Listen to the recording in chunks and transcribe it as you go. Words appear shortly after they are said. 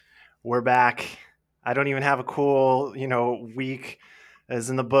We're back. I don't even have a cool, week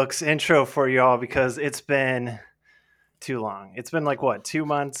as in the books intro for y'all because it's been too long. It's been like what, 2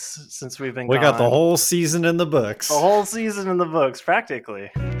 months since we've been We got the gone. whole season in the The books. whole season in the books,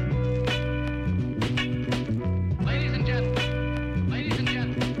 practically. Ladies and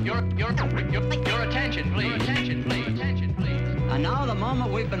gentlemen, your attention, please. Your attention, please. Attention, please. And now the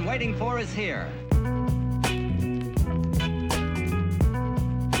moment we've been waiting for is here.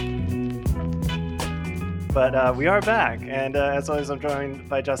 But we are back, and as always, I'm joined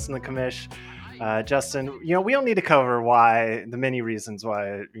by Justin the Commish. Justin, we don't need to cover the many reasons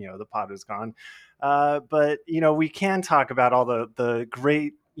why the pod is gone, but we can talk about all the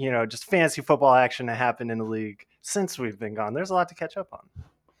great just fantasy football action that happened in the league since we've been gone. There's a lot to catch up on.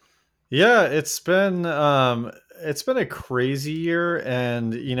 Yeah, it's been a crazy year,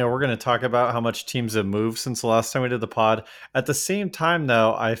 and we're going to talk about how much teams have moved since the last time we did the pod. At the same time,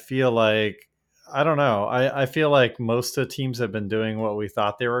 though, I feel like I don't know. I feel like most of the teams have been doing what we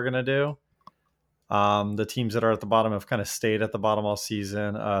thought they were going to do. The teams that are at the bottom have kind of stayed at the bottom all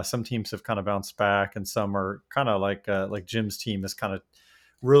season. Some teams have kind of bounced back, and some are kind of like Jim's team has kind of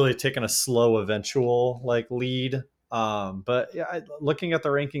really taken a slow eventual lead. But yeah, looking at the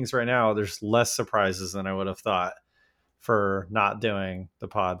rankings right now, there's less surprises than I would have thought for not doing the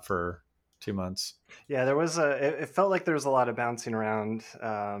pod for 2 months. Yeah, there was it felt like there was a lot of bouncing around.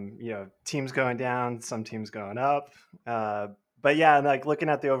 Teams going down, some teams going up. But yeah, like looking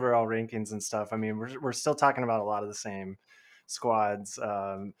at the overall rankings and stuff, I mean, we're still talking about a lot of the same squads.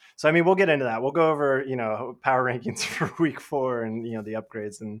 So I mean, we'll get into that. We'll go over power rankings for week 4 and the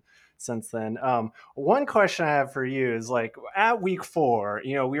upgrades and since then. One question I have for you is like at week 4,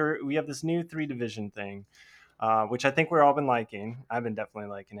 we have this new 3 division thing. Which I think we've all been liking. I've been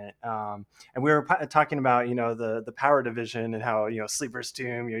definitely liking it. And we were talking about the power division and how Sleeper's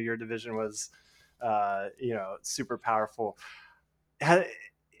Tomb, your division was super powerful.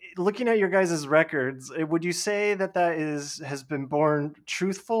 Looking at your guys' records, would you say that has been born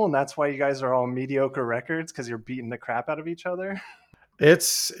truthful, and that's why you guys are all mediocre records because you're beating the crap out of each other?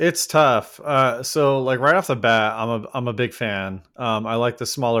 It's tough. So like right off the bat, I'm a big fan. I like the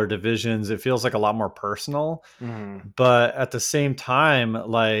smaller divisions. It feels like a lot more personal. Mm-hmm. But at the same time,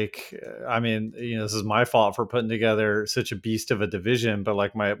 I mean, this is my fault for putting together such a beast of a division. But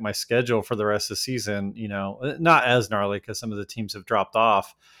like my schedule for the rest of the season, not as gnarly because some of the teams have dropped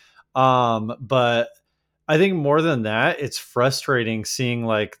off. But I think more than that, it's frustrating seeing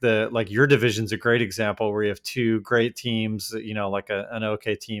like your division's a great example where you have two great teams, like an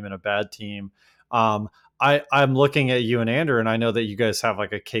okay team and a bad team. Um, I'm looking at you and Andrew, and I know that you guys have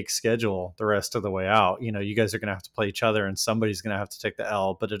like a cake schedule the rest of the way out. You guys are going to have to play each other, and somebody's going to have to take the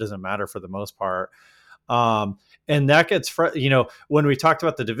L, but it doesn't matter for the most part. Um, and that when we talked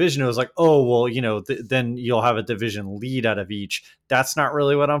about the division, it was like, oh, well, then you'll have a division lead out of each. That's not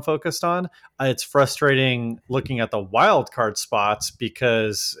really what I'm focused on. It's frustrating looking at the wild card spots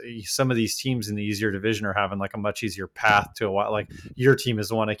because some of these teams in the easier division are having like a much easier path to a wild. Like your team is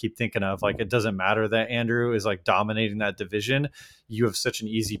the one I keep thinking of. Like it doesn't matter that Andrew is like dominating that division. You have such an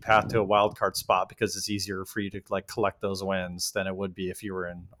easy path to a wild card spot because it's easier for you to like collect those wins than it would be if you were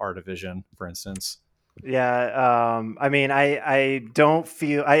in our division, for instance. Yeah, I mean, I don't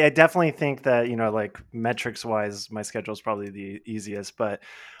feel I definitely think that like metrics wise, my schedule is probably the easiest. But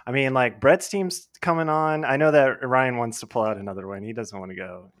I mean, like Brett's team's coming on. I know that Ryan wants to pull out another win. He doesn't want to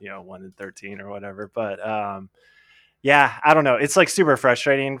go 1-13 or whatever. But yeah, I don't know. It's like super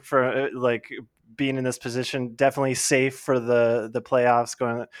frustrating for like being in this position. Definitely safe for the playoffs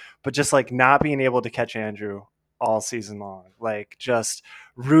going, but just like not being able to catch Andrew all season long. Like just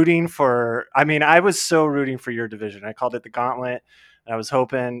rooting for. I mean, I was so rooting for your division. I called it the gauntlet. And I was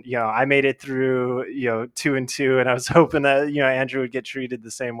hoping, I made it through, 2-2, and I was hoping that Andrew would get treated the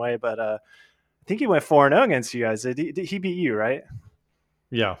same way. But I think he went 4-0 against you guys. Did he beat you, right?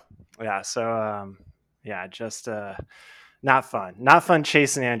 Yeah. Yeah. So yeah, just not fun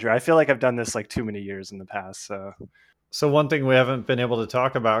chasing Andrew. I feel like I've done this like too many years in the past. So one thing we haven't been able to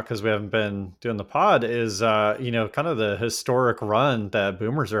talk about because we haven't been doing the pod is, kind of the historic run that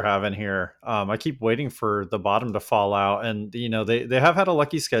Boomers are having here. I keep waiting for the bottom to fall out, and they have had a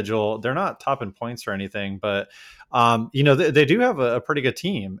lucky schedule. They're not top in points or anything, but they do have a pretty good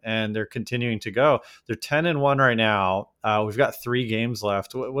team, and they're continuing to go. They're 10-1 right now. We've got 3 games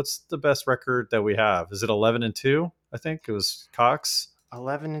left. What's the best record that we have? Is it 11-2? I think it was Cox.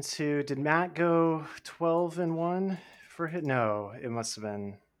 11-2. Did Matt go 12-1 for hit? No, it must have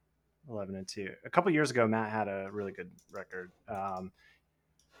been 11-2. A couple years ago, Matt had a really good record.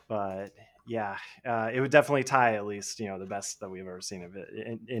 But Yeah, it would definitely tie at least, the best that we've ever seen of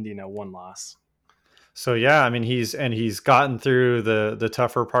it. Indy, one loss. So yeah, I mean he's gotten through the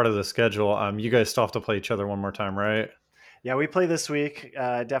tougher part of the schedule. You guys still have to play each other one more time, right? Yeah, we play this week.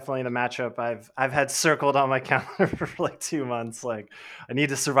 Definitely the matchup I've had circled on my calendar for like 2 months. Like, I need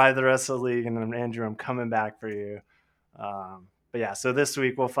to survive the rest of the league, and then Andrew, I'm coming back for you. But yeah, so this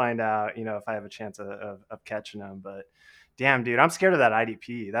week we'll find out, if I have a chance of catching him. But damn, dude, I'm scared of that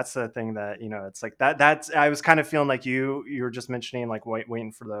IDP. That's the thing that it's like that. That's I was kind of feeling like you were just mentioning, like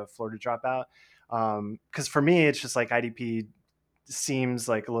waiting for the floor to drop out. Because for me, it's just like IDP seems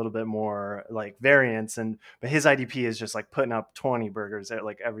like a little bit more like variance, but his IDP is just like putting up 20 burgers at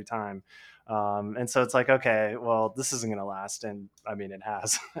like every time. And so it's like, okay, well, this isn't going to last. And I mean, it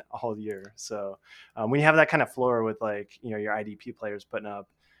has all year. So when you have that kind of floor with like, your IDP players putting up,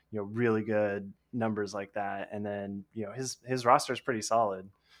 really good numbers like that. And then, his roster is pretty solid.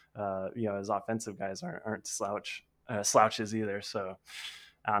 His offensive guys aren't slouches either. So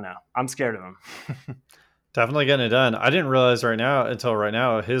I don't know. I'm scared of him. Definitely getting it done. I didn't realize until right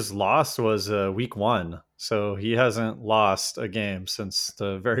now his loss was week 1, so he hasn't lost a game since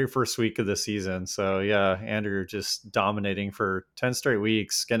the very first week of the season. So yeah, Andrew just dominating for 10 straight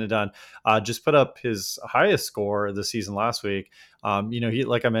weeks, getting it done. Just put up his highest score of the season last week. He,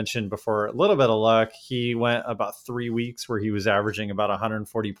 like I mentioned before, a little bit of luck. He went about 3 weeks where he was averaging about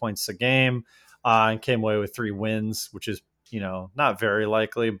 140 points a game, and came away with 3 wins, which is not very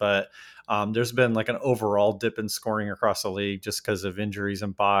likely, but there's been like an overall dip in scoring across the league just because of injuries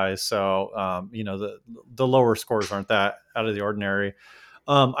and buys. So, the lower scores aren't that out of the ordinary.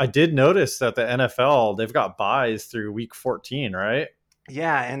 I did notice that the NFL, they've got buys through week 14, right?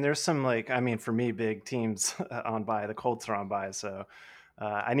 Yeah, and there's some like, I mean, for me, big teams on by. The Colts are on by, so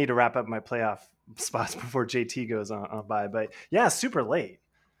I need to wrap up my playoff spots before JT goes on by. But yeah, super late.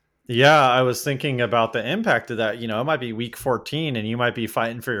 Yeah, I was thinking about the impact of that. It might be week 14 and you might be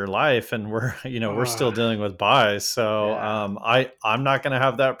fighting for your life, and we're, we're still Ugh, dealing with buys. So, yeah, I'm not going to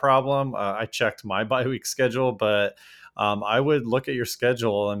have that problem. I checked my bye week schedule, but I would look at your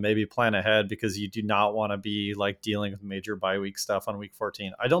schedule and maybe plan ahead, because you do not want to be like dealing with major bye week stuff on week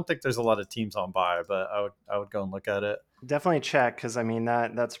 14. I don't think there's a lot of teams on bye, but I would go and look at it. definitely check, because I mean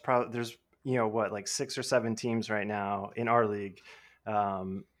that's probably there's what, like 6 or 7 teams right now in our league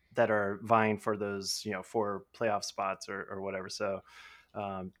that are vying for those 4 playoff spots or whatever. So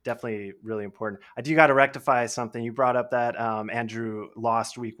definitely really important. I do got to rectify something. You brought up that Andrew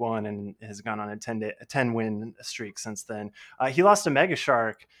lost week 1 and has gone on a 10 win streak since then. He lost to Mega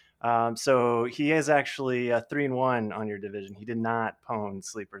Shark. So he is actually 3-1 on your division. He did not pwn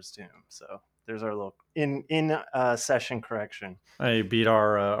Sleeper's Tomb. So there's our little in session correction. I beat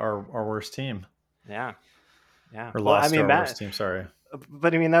our worst team, Yeah. Yeah. or Well, I lost to mean, our worst Matt, team. Sorry.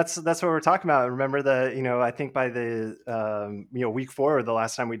 but I mean, that's what we're talking about. Remember I think by the week 4, the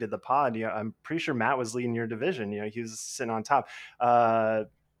last time we did the pod, I'm pretty sure Matt was leading your division. He was sitting on top.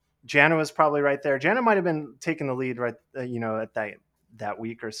 Jana was probably right there. Jana might have been taking the lead right, at that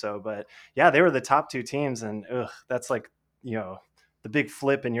week or so. But yeah, they were the top 2 teams, and that's like the big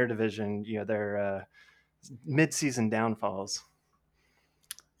flip in your division. Their mid-season downfalls.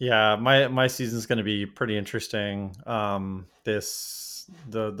 Yeah, my season's going to be pretty interesting.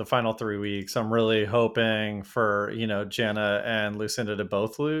 The final 3 weeks, I'm really hoping for Jana and Lucinda to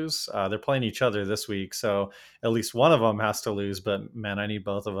both lose. They're playing each other this week, so at least one of them has to lose. But man, I need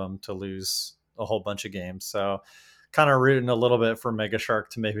both of them to lose a whole bunch of games. So kind of rooting a little bit for Mega Shark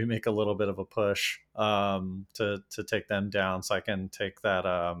to maybe make a little bit of a push to take them down, so I can take that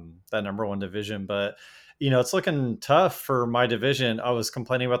number 1 division. But it's looking tough for my division. I was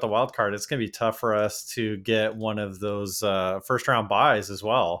complaining about the wild card. It's going to be tough for us to get one of those first round buys as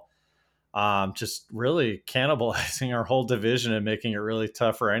well. Just really cannibalizing our whole division and making it really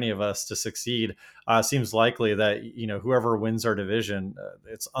tough for any of us to succeed. Seems likely that whoever wins our division,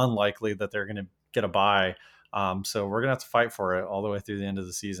 it's unlikely that they're going to get a buy. So we're gonna have to fight for it all the way through the end of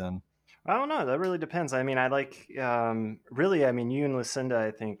the season. I don't know. That really depends. I mean, I like really. I mean, you and Lucinda, I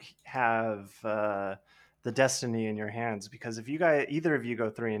think, have the destiny in your hands, because if either of you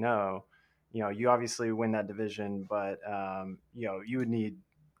go 3-0, you obviously win that division. But you would need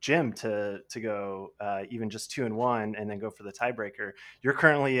Jim to go even just 2-1 and then go for the tiebreaker. You're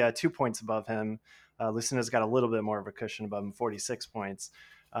currently 2 points above him. Lucinda's got a little bit more of a cushion above him, 46 points.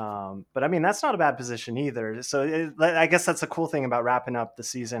 But I mean, that's not a bad position either. So I guess that's the cool thing about wrapping up the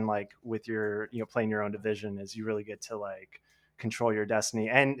season, like with your, playing your own division, is you really get to like control your destiny.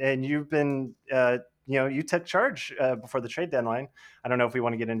 And you've been, you took charge before the trade deadline. I don't know if we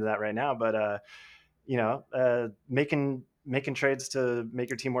want to get into that right now, but making making trades to make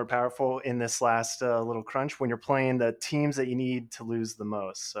your team more powerful in this last little crunch when you're playing the teams that you need to lose the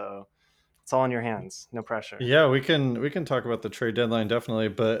most. So it's all in your hands. No pressure. Yeah, we can talk about the trade deadline definitely,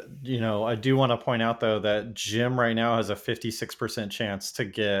 but I do want to point out though that Jim right now has a 56% chance to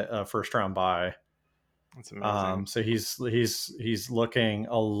get a first round bye. That's amazing. So he's looking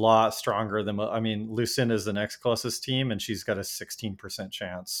a lot stronger than, I mean, Lucinda is the next closest team, and she's got a 16%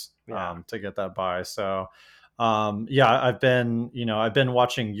 chance Yeah. to get that bye. So yeah, I've been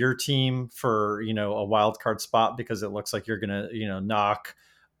watching your team for a wild card spot because it looks like you're gonna knock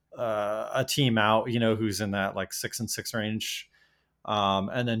a team out who's in that like 6-6 range.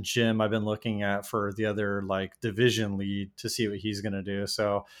 And then Jim, I've been looking at for the other like division lead to see what he's going to do.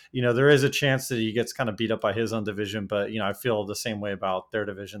 So, there is a chance that he gets kind of beat up by his own division, but, I feel the same way about their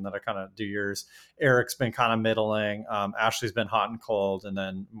division that I kind of do yours. Eric's been kind of middling. Ashley's been hot and cold. And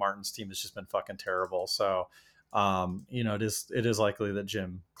then Martin's team has just been fucking terrible. So, it is likely that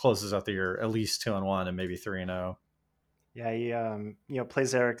Jim closes out the year at least 2-1 and maybe 3-0. Yeah, he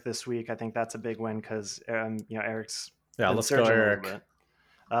plays Eric this week. I think that's a big win because Eric's been Let's go, surging a little Eric. bit.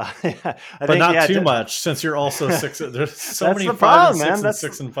 Yeah, but not too much since you're also six. There's so that's many the 5 problem, and 6 man. and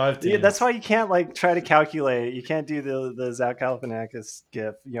 6 and 5 teams. Yeah, that's why you can't like try to calculate. You can't do the Zach Galifianakis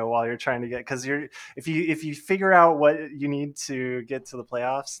gif, while you're trying to get, because if you figure out what you need to get to the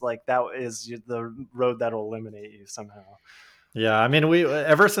playoffs, like that is the road that'll eliminate you somehow. Yeah, I mean, we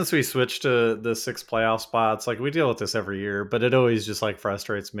ever since we switched to the 6 playoff spots, like we deal with this every year, but it always just like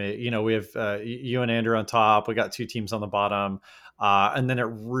frustrates me. We have you and Andrew on top. We got 2 teams on the bottom, and then it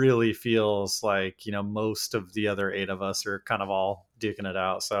really feels like most of the other 8 of us are kind of all duking it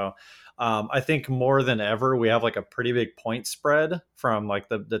out. So I think more than ever we have like a pretty big point spread from like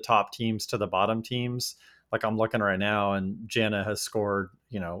the top teams to the bottom teams. Like I'm looking right now, and Jana has scored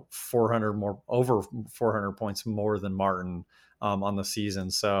 400 more, over 400 points more than Martin on the season.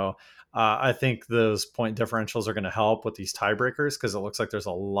 So I think those point differentials are going to help with these tiebreakers because it looks like there's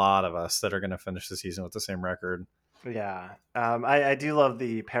a lot of us that are going to finish the season with the same record. Yeah, I do love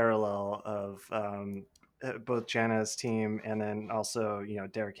the parallel of both Jana's team and then also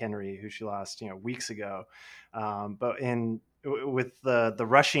Derrick Henry, who she lost weeks ago, but with the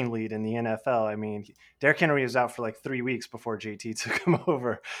rushing lead in the NFL, I mean, Derrick Henry was out for like 3 weeks before JT took him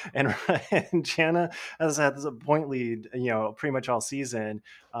over, and Jana has had a point lead pretty much all season.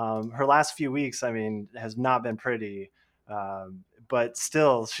 Her last few weeks, I mean, has not been pretty. But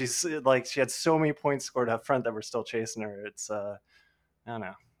still, she's like, she had so many points scored up front that we're still chasing her. It's I don't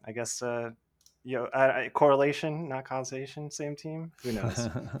know. I guess correlation, not causation. Same team. Who knows?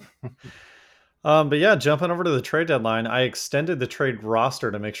 But yeah, jumping over to the trade deadline, I extended the trade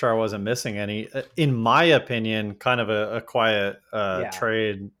roster to make sure I wasn't missing any. In my opinion, kind of a quiet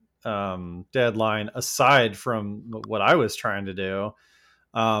trade deadline aside from what I was trying to do.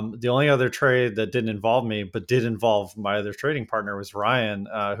 The only other trade that didn't involve me, but did involve my other trading partner, was Ryan,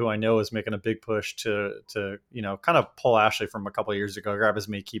 who I know is making a big push to kind of pull Ashley from a couple of years ago, grab as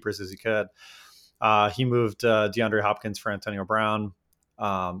many keepers as he could. He moved DeAndre Hopkins for Antonio Brown.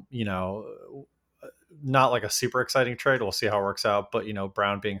 Not like a super exciting trade. We'll see how it works out. But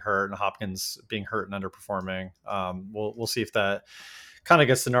Brown being hurt and Hopkins being hurt and underperforming, we'll see if that kind of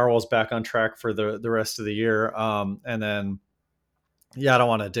gets the Narwhals back on track for the rest of the year. And then. Yeah, I don't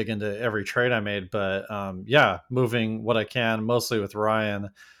want to dig into every trade I made, but moving what I can, mostly with Ryan,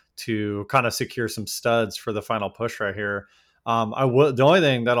 to kind of secure some studs for the final push right here. The only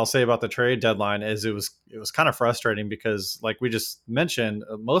thing that I'll say about the trade deadline is it was kind of frustrating because, like we just mentioned,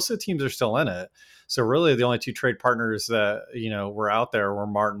 most of the teams are still in it. So really, the only 2 trade partners that were out there were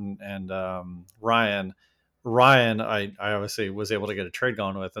Martin and Ryan. Ryan, I obviously was able to get a trade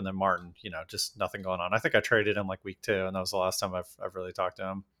going with, and then Martin, just nothing going on. I think I traded him like week 2, and that was the last time I've really talked to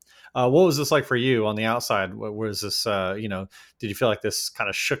him. What was this like for you on the outside? What was this? Did you feel like this kind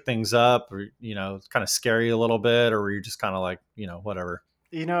of shook things up, or kind of scary a little bit, or were you just kind of like whatever?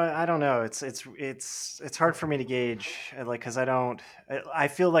 I don't know. It's hard for me to gauge, like, because I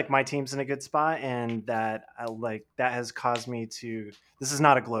feel like my team's in a good spot, and that that has caused me to. This is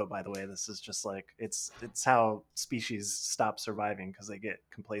not a gloat, by the way. This is just like it's how species stop surviving because they get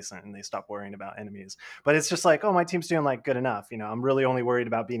complacent and they stop worrying about enemies. But it's just like, oh, my team's doing like good enough. I'm really only worried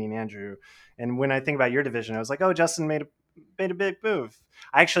about beating Andrew. And when I think about your division, I was like, oh, Justin made a big move.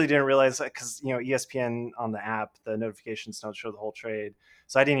 I actually didn't realize that because ESPN on the app, the notifications don't show the whole trade.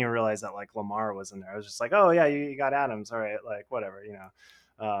 So I didn't even realize that like Lamar was in there. I was just like, oh yeah, you got Adams. All right, like whatever,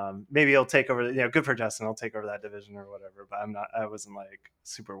 maybe he'll take over. Good for Justin. He'll take over that division or whatever. But I wasn't like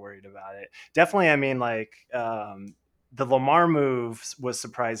super worried about it. Definitely, I mean, like the Lamar move was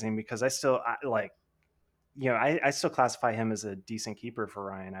surprising because I still classify him as a decent keeper for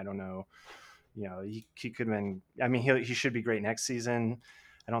Ryan. I don't know. He could have been. I mean, he should be great next season.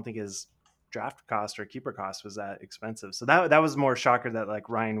 I don't think his draft cost or keeper cost was that expensive. So that was more shocker that like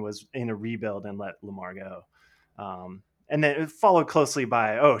Ryan was in a rebuild and let Lamar go. And then it followed closely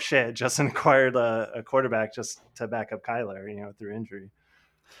by, oh shit, Justin acquired a quarterback just to back up Kyler, through injury.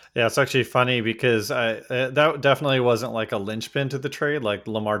 Yeah, it's actually funny because that definitely wasn't like a linchpin to the trade. Like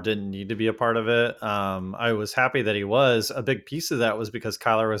Lamar didn't need to be a part of it. I was happy that he was. A big piece of that was because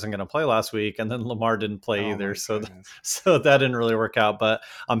Kyler wasn't going to play last week, and then Lamar didn't play Oh either. my So, goodness. so that didn't really work out. But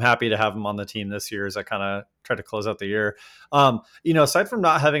I'm happy to have him on the team this year as I kind of try to close out the year. Aside from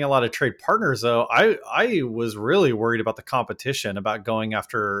not having a lot of trade partners, though, I was really worried about the competition, about going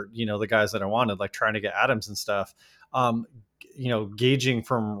after the guys that I wanted, like trying to get Adams and stuff. Gauging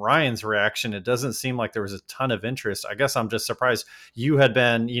from Ryan's reaction, it doesn't seem like there was a ton of interest. I guess I'm just surprised. You had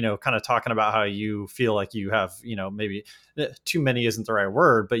been, kind of talking about how you feel like you have, maybe too many isn't the right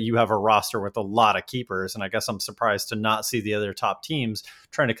word, but you have a roster with a lot of keepers. And I guess I'm surprised to not see the other top teams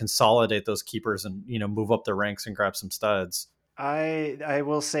trying to consolidate those keepers and, move up the ranks and grab some studs. I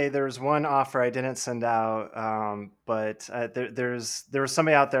will say there's one offer I didn't send out, but there was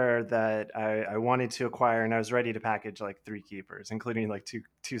somebody out there that I wanted to acquire, and I was ready to package like 3 keepers, including like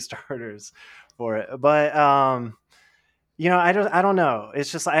two starters for it. But I don't know.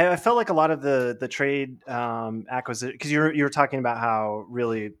 It's just I felt like a lot of the trade acquisition, because you were talking about how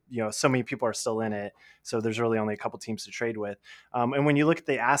really so many people are still in it, so there's really only a couple teams to trade with, and when you look at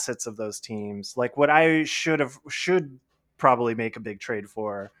the assets of those teams, like what I should probably make a big trade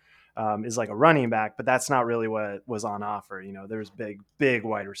for is like a running back, but that's not really what was on offer. There's big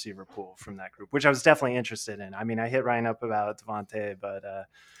wide receiver pool from that group, which I was definitely interested in. I mean, I hit Ryan up about Devontae, but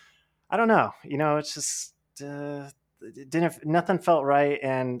I don't know. It's just nothing felt right,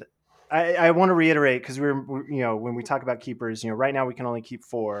 and I want to reiterate, because we're when we talk about keepers, right now we can only keep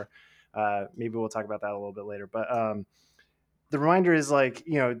 4. Maybe we'll talk about that a little bit later, but the reminder is like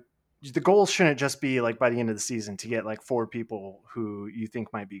the goal shouldn't just be like by the end of the season to get like 4 people who you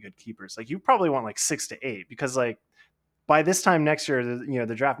think might be good keepers. Like you probably want like 6 to 8, because like by this time next year,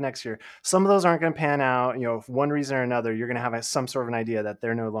 the draft next year, some of those aren't going to pan out. For one reason or another, you're going to have some sort of an idea that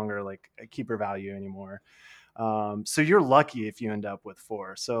they're no longer like a keeper value anymore. So you're lucky if you end up with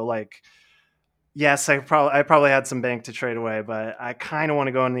 4. So like, yes, I probably had some bank to trade away, but I kind of want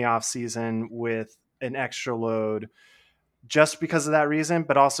to go in the off season with an extra load, just because of that reason,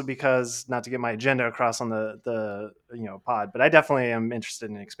 but also because, not to get my agenda across on the pod, but I definitely am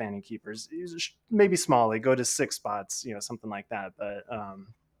interested in expanding keepers, maybe small, go to 6 spots, something like that. But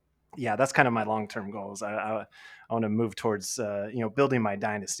yeah, that's kind of my long-term goals. I want to move towards building my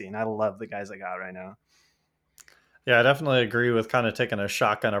dynasty, and I love the guys I got right now. Yeah, I definitely agree with kind of taking a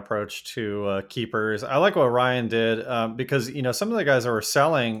shotgun approach to keepers. I like what Ryan did because, some of the guys that were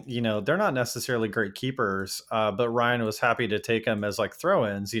selling, they're not necessarily great keepers, but Ryan was happy to take them as like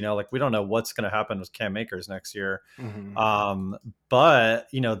throw-ins, like we don't know what's going to happen with Cam Akers next year. Mm-hmm. But,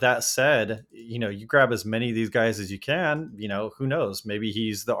 that said, you grab as many of these guys as you can, who knows, maybe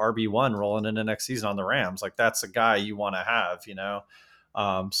he's the RB1 rolling into next season on the Rams. Like that's a guy you want to have,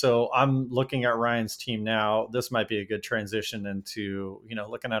 so I'm looking at Ryan's team now. This might be a good transition into,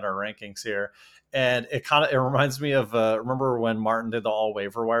 looking at our rankings here. And it reminds me of, remember when Martin did the all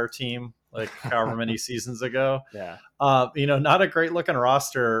waiver wire team, like however many seasons ago? Yeah. Not a great looking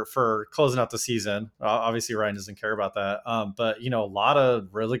roster for closing out the season. Obviously Ryan doesn't care about that. But a lot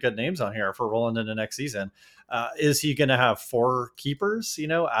of really good names on here for rolling into next season. Is he going to have 4 keepers,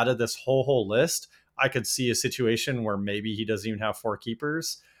 out of this whole list? I could see a situation where maybe he doesn't even have 4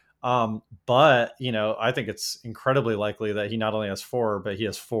 keepers. But, I think it's incredibly likely that he not only has 4, but he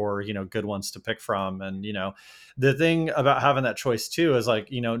has 4, good ones to pick from. And, the thing about having that choice too is like,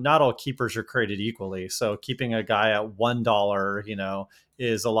 not all keepers are created equally. So keeping a guy at $1,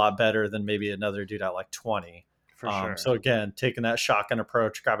 is a lot better than maybe another dude at like 20. For sure. So again, taking that shotgun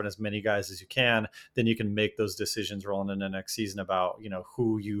approach, grabbing as many guys as you can, then you can make those decisions rolling into next season about,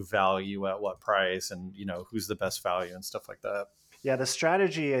 who you value at what price and, who's the best value and stuff like that. Yeah, the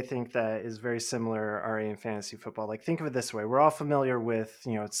strategy I think that is very similar, RA, in fantasy football. Like think of it this way: we're all familiar with,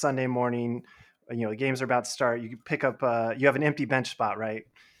 it's Sunday morning, the games are about to start. You pick up, you have an empty bench spot, right?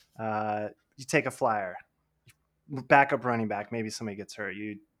 You take a flyer, backup running back, maybe somebody gets hurt.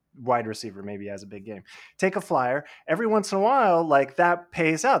 You wide receiver maybe has a big game. Take a flyer. Every once in a while, like that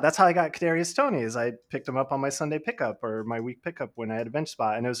pays out. That's how I got Kadarius Toney. Is I picked him up on my Sunday pickup or my week pickup when I had a bench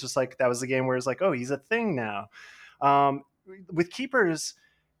spot, and it was just like that was the game where it's like, oh, he's a thing now. With keepers,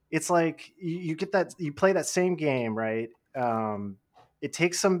 it's like you get that, you play that same game, right? It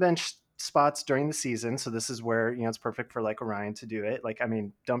takes some bench spots during the season. So this is where, it's perfect for like Orion to do it. Like, I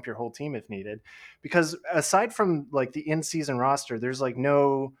mean, dump your whole team if needed, because aside from like the in-season roster, there's like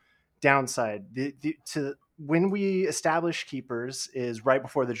no downside. To when we establish keepers is right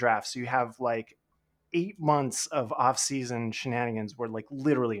before the draft. So you have like 8 months of off-season shenanigans where like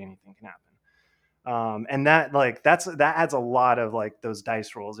literally anything can happen. And that like that adds a lot of like those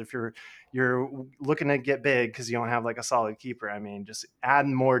dice rolls. If you're looking to get big because you don't have like a solid keeper, I mean, just add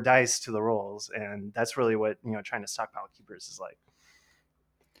more dice to the rolls, and that's really what trying to stockpile keepers is like.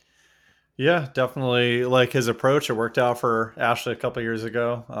 Yeah, definitely like his approach. It worked out for Ashley a couple years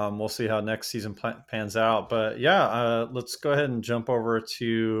ago. We'll see how next season pans out. But yeah, let's go ahead and jump over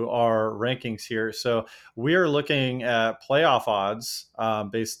to our rankings here. So we are looking at playoff odds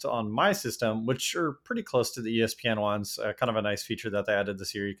based on my system, which are pretty close to the ESPN ones. Kind of a nice feature that they added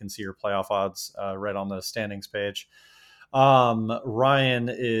this year. You can see your playoff odds right on the standings page. Ryan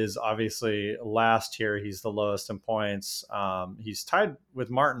is obviously last here. He's the lowest in points. He's tied with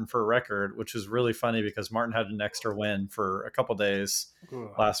Martin for a record, which is really funny because Martin had an extra win for a couple days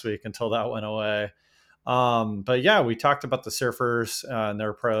last week until that went away. But yeah, we talked about the Surfers and their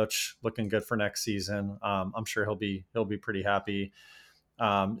approach looking good for next season. I'm sure he'll be pretty happy,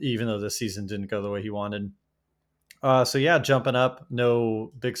 even though this season didn't go the way he wanted. So yeah, jumping up,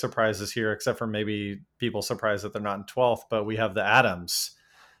 no big surprises here, except for maybe people surprised that they're not in 12th, but we have the Adams,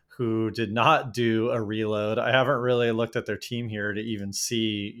 who did not do a reload. I haven't really looked at their team here to even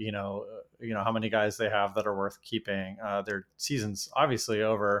see, how many guys they have that are worth keeping. Their season's obviously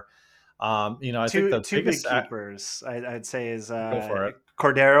over. I think the two biggest big keepers I'd say is go for it.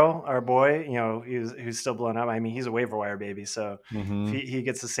 Cordero, our boy, who's still blown up. I mean, he's a waiver wire baby, so if he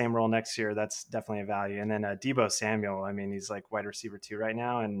gets the same role next year, that's definitely a value. And then Debo Samuel, I mean, he's like wide receiver 2 right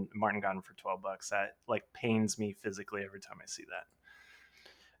now, and Martin got him for $12. That like pains me physically every time I see that.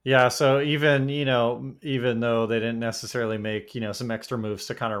 Yeah, so even though they didn't necessarily make some extra moves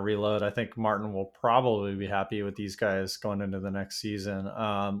to kind of reload, I think Martin will probably be happy with these guys going into the next season.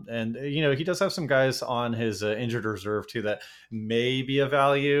 And he does have some guys on his injured reserve too that may be a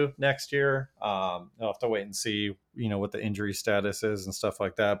value next year. I'll have to wait and see what the injury status is and stuff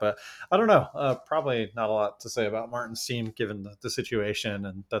like that. But I don't know. Probably not a lot to say about Martin's team given the situation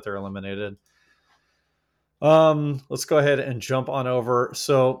and that they're eliminated. Let's go ahead and jump on over.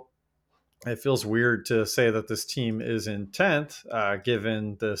 So it feels weird to say that this team is in 10th,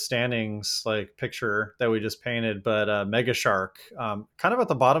 given the standings like picture that we just painted, but Mega Shark, kind of at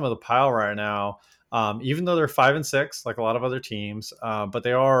the bottom of the pile right now. Even though they're 5-6, like a lot of other teams, but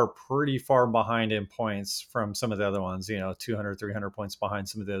they are pretty far behind in points from some of the other ones, 200, 300 points behind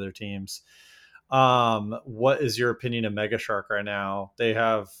some of the other teams. What is your opinion of Mega Shark right now? They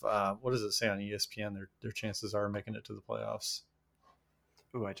have what does it say on ESPN? Their chances are making it to the playoffs.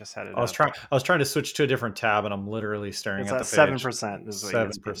 Ooh, I just had it. I was trying to switch to a different tab, and I'm literally staring at the page. 7%.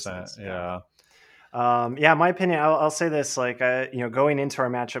 7%. Yeah. Yeah, my opinion. I'll say this: like, going into our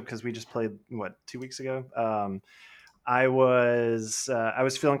matchup, because we just played 2 weeks ago. I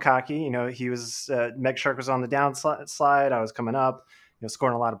was feeling cocky. He was Meg Shark was on the downslide. I was coming up,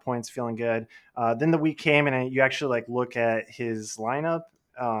 scoring a lot of points, feeling good. Then the week came, and you actually like look at his lineup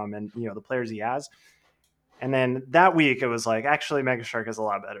and the players he has. And then that week, it was like, actually, Mega Shark is a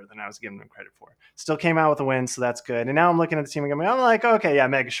lot better than I was giving him credit for. Still came out with a win, so that's good. And now I'm looking at the team again. I'm like, okay, yeah,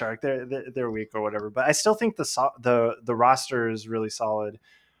 Mega Shark, they're weak or whatever. But I still think the roster is really solid.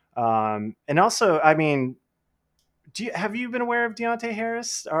 And also, I mean, have you been aware of Deontay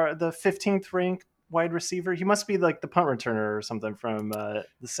Harris, or the 15th ranked wide receiver? He must be like the punt returner or something from the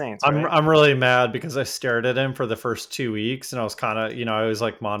Saints, right? I'm really mad because I stared at him for the first 2 weeks, and I was kind of, I was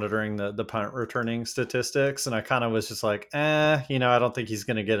like monitoring the punt returning statistics, and I kind of was just like, I don't think he's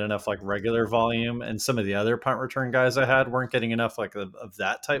going to get enough like regular volume, and some of the other punt return guys I had weren't getting enough like of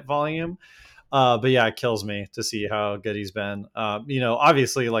that type volume. But yeah, it kills me to see how good he's been.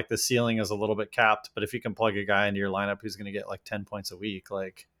 Obviously like the ceiling is a little bit capped, but if you can plug a guy into your lineup who's going to get like 10 points a week,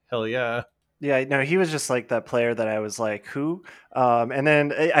 like hell yeah. Yeah, no, he was just like that player that I was like, who? And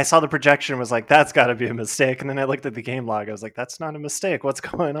then I saw the projection, was like, that's got to be a mistake. And then I looked at the game log. I was like, that's not a mistake. What's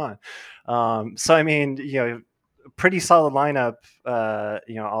going on? So, I mean, pretty solid lineup,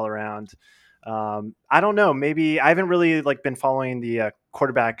 all around. I don't know. Maybe I haven't really like been following the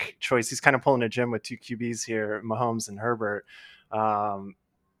quarterback choice. He's kind of pulling a Jim with 2 QBs here, Mahomes and Herbert.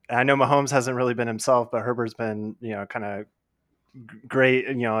 I know Mahomes hasn't really been himself, but Herbert's been, kind of great,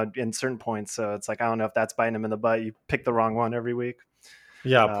 in certain points. So it's like, I don't know if that's biting him in the butt. You pick the wrong one every week.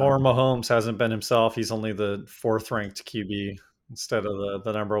 Yeah, poor Mahomes hasn't been himself. He's only the 4th ranked QB instead of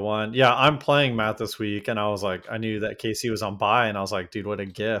the number one. Yeah, I'm playing Matt this week, and I was like, I knew that KC was on bye, and I was like, dude, what a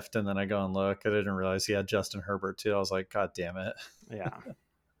gift. And then I go and look, I didn't realize he had Justin Herbert too. I was like, God damn it. Yeah,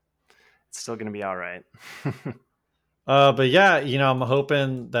 it's still gonna be all right. But yeah, I'm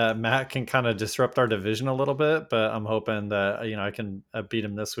hoping that Matt can kind of disrupt our division a little bit, but I'm hoping that, I can beat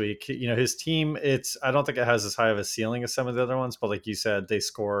him this week. His team, I don't think it has as high of a ceiling as some of the other ones, but like you said, they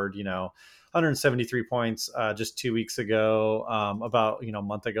scored, 173 points just 2 weeks ago, about, a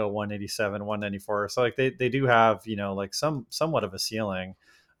month ago, 187, 194. So like they do have, like somewhat of a ceiling,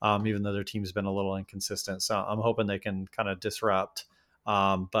 even though their team's been a little inconsistent. So I'm hoping they can kind of disrupt.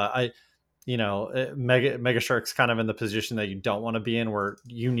 But Mega Shark's kind of in the position that you don't want to be in, where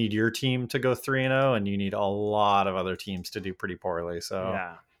you need your team to go 3-0 and you need a lot of other teams to do pretty poorly. So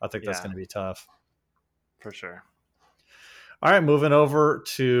Yeah, I think that's going to be tough. for sure. All right, moving over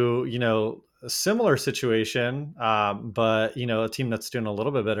to, a similar situation, but, a team that's doing a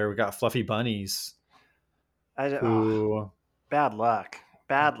little bit better. We got Fluffy Bunnies, who bad luck.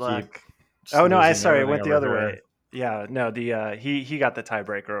 Bad keep luck. Oh no, losing sorry, it everything went the over other here. way. Yeah, no, he got the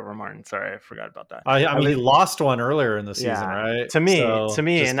tiebreaker over Martin. Sorry, I forgot about that. I mean, he lost one earlier in the season, right? To me, just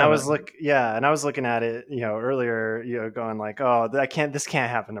and I was looking at it, earlier, going like, oh, this can't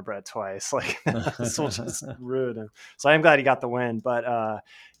happen to Brett twice. Like this will just ruin him. So I'm glad he got the win. But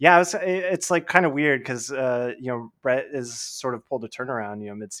it's like kind of weird because Brett is sort of pulled a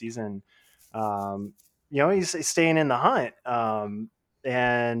turnaround, mid-season. He's staying in the hunt.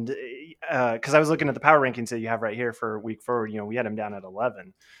 And because I was looking at the power rankings that you have right here for week 4, we had him down at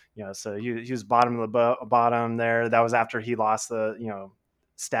 11. So he was bottom of the bottom there. That was after he lost the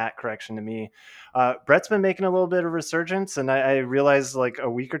stat correction to me. Brett's been making a little bit of resurgence, and I realized like a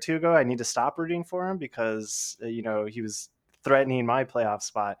week or two ago I need to stop rooting for him because he was threatening my playoff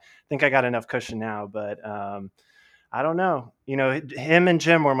spot. I think I got enough cushion now, but I don't know. Him and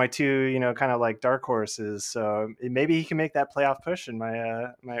Jim were my two, kind of like dark horses. So maybe he can make that playoff push, and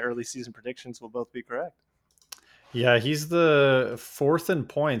my early season predictions will both be correct. Yeah, he's the 4th in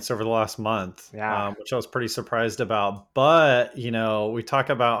points over the last month, Yeah. which I was pretty surprised about. But, we talk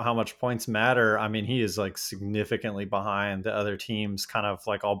about how much points matter. I mean, he is like significantly behind the other teams, kind of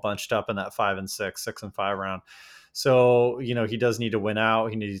like all bunched up in that 5 and 6, 6 and 5 round. So, he does need to win out.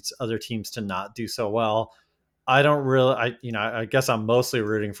 He needs other teams to not do so well. I don't really, I guess I'm mostly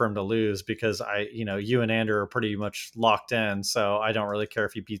rooting for him to lose because you and Andrew are pretty much locked in. So I don't really care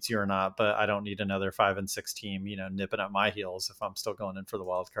if he beats you or not, but I don't need another 5 and 6 team, nipping at my heels if I'm still going in for the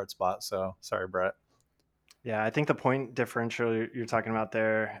wild card spot. So sorry, Brett. Yeah. I think the point differential you're talking about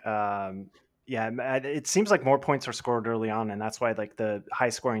there, it seems like more points are scored early on, and that's why like the high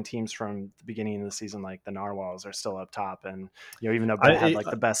scoring teams from the beginning of the season, like the Narwhals, are still up top. And even though Brett had like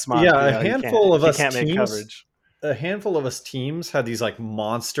the best month, a handful of us can't make teams, coverage. A handful of us teams had these like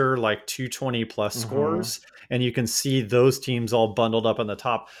monster like 220 plus scores, and you can see those teams all bundled up on the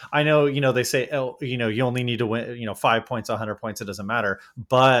top. I know, they say, you only need to win, 5 points, 100 points, it doesn't matter.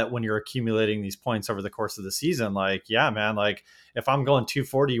 But when you're accumulating these points over the course of the season, like, yeah, man, like if I'm going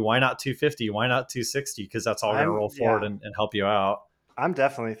 240, why not 250? Why not 260? Because that's all going to roll forward and help you out. I'm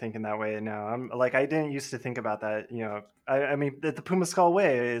definitely thinking that way now. I'm like, I didn't used to think about that. I mean, the Puma Skull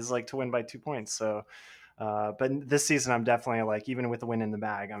way is like to win by 2 points. So, but this season, I'm definitely like, even with the win in the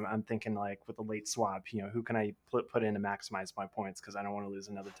bag, I'm thinking like with the late swap, who can I put in to maximize my points? Because I don't want to lose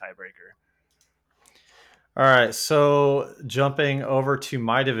another tiebreaker. All right, so jumping over to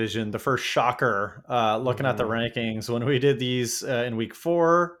my division, the first shocker, looking at the rankings, when we did these in week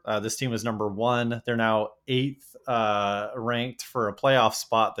 4, this team was number 1. They're now 8th ranked for a playoff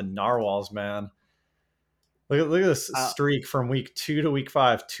spot, the Narwhals, man. Look at this streak from week 2 to week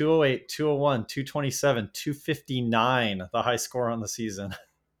 5, 208, 201, 227, 259, the high score on the season.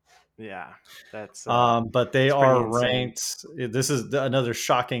 Yeah, that's but they are ranked. This is another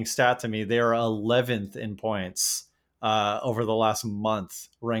shocking stat to me. They are 11th in points over the last month,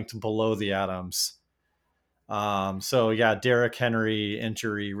 ranked below the Adams. So yeah, Derrick Henry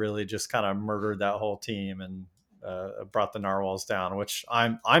injury really just kind of murdered that whole team and brought the Narwhals down, which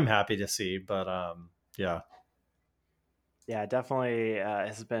I'm happy to see. But yeah, definitely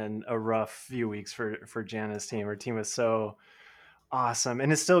has been a rough few weeks for Jana's team. Her team was so awesome,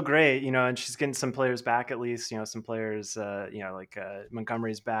 and it's still great, and she's getting some players back at least. Some players, like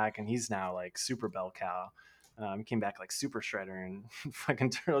Montgomery's back, and he's now like super bell cow. Came back like super shredder and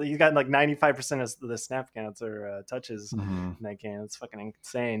fucking he's got like 95% of the snap counts or touches in that game. It's fucking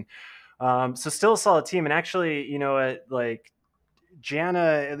insane. So still a solid team, and actually, like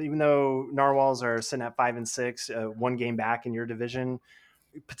Jana, even though Narwhals are sitting at 5 and 6, one game back in your division,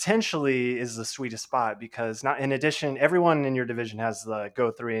 potentially is the sweetest spot, because not in addition, everyone in your division has the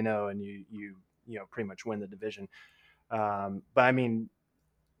go 3-0 and you know pretty much win the division. But I mean,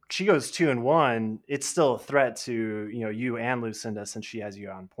 she goes 2-1, it's still a threat to, you know, you and Lucinda, since she has you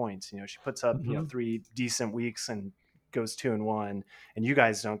on points. You know, she puts up, you know, Mhm. 3 decent weeks and goes 2-1, and you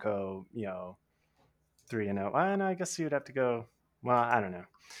guys don't go, you know, 3-0. And I guess you would have to go. Well, I don't know.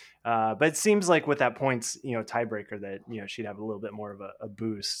 But it seems like with that points, you know, tiebreaker, that, you know, she'd have a little bit more of a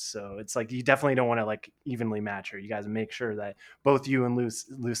boost. So it's like you definitely don't want to like evenly match her. You guys make sure that both you and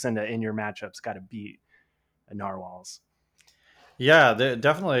Lucinda in your matchups got to beat Narwhals. Yeah, they're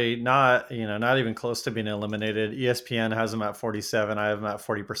definitely not, not even close to being eliminated. ESPN has them at 47. I have them at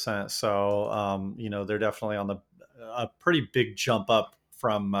 40%. So, they're definitely on a pretty big jump up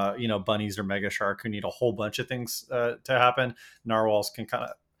from, bunnies or mega shark, who need a whole bunch of things to happen. Narwhals can kind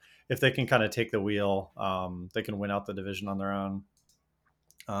of, if they can kind of take the wheel, they can win out the division on their own.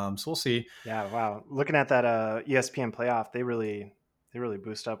 So we'll see. Yeah, wow. Looking at that ESPN playoff, they really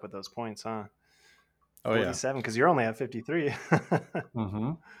boost up with those points, huh? Oh yeah. 47, because you're only at 53.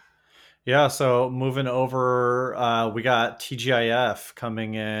 Hmm. Yeah, so moving over, we got TGIF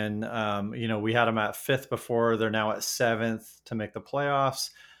coming in. We had them at fifth before; they're now at seventh to make the playoffs.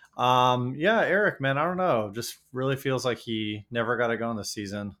 Yeah, Eric, man, I don't know. Just really feels like he never got it going this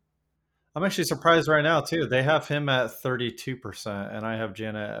season. I'm actually surprised right now too. They have him at 32%, and I have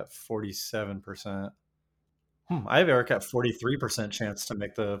Janet at 47%. I have Eric at 43% chance to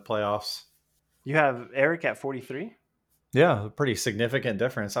make the playoffs. You have Eric at 43? Yeah, a pretty significant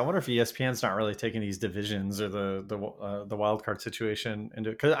difference. I wonder if ESPN's not really taking these divisions or the wild card situation into,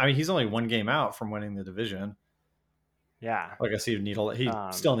 because I mean he's only one game out from winning the division. Yeah. I guess he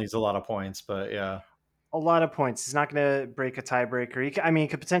Um, still needs a lot of points, but yeah, a lot of points. He's not going to break a tiebreaker. He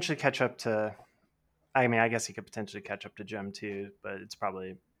could potentially catch up to, I mean, I guess he could potentially catch up to Gem too, but it's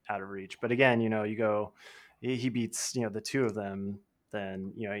probably out of reach. But again, you know, you go, he beats, you know, the two of them,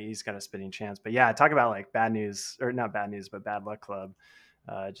 then, you know, he's got a spitting chance. But yeah, talk about like bad news, or not bad news, but bad luck club.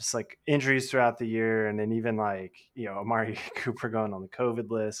 Just like injuries throughout the year. And then even like, you know, Amari Cooper going on the COVID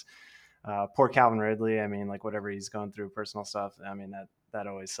list. Poor Calvin Ridley. I mean, like whatever he's going through, personal stuff. I mean, that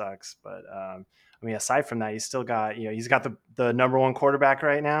always sucks. But I mean, aside from that, he's still got, you know, he's got the number one quarterback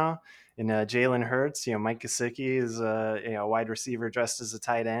right now in Jalen Hurts. You know, Mike Gesicki is a wide receiver dressed as a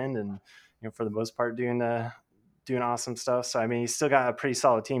tight end, and you know, for the most part, doing awesome stuff. So I mean, he's still got a pretty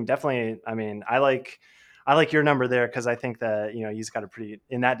solid team. Definitely. I mean, I like your number there, because I think that, you know, he's got a pretty,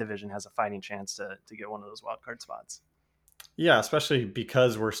 in that division, has a fighting chance to get one of those wild card spots. yeah, especially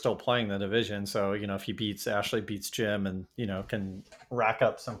because we're still playing the division. So if he beats Ashley, beats Jim, and can rack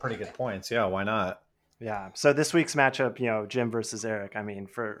up some pretty good points, yeah, why not? Yeah. So this week's matchup, you know, Jim versus Eric. I mean,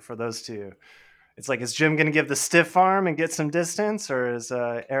 for those two, it's like, is Jim going to give the stiff arm and get some distance, or is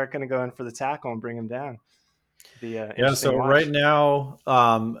Eric going to go in for the tackle and bring him down? Be Yeah, interesting so to right watch.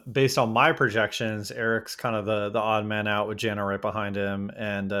 now, based on my projections, Eric's kind of the odd man out with Jana right behind him,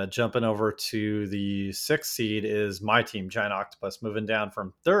 and jumping over to the sixth seed is my team, Giant Octopus, moving down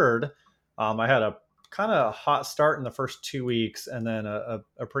from third. I had a kind of hot start in the first 2 weeks, and then a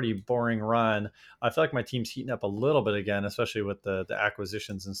pretty boring run. I feel like my team's heating up a little bit again, especially with the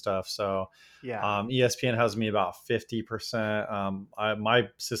acquisitions and stuff. So Yeah. ESPN has me about 50%. My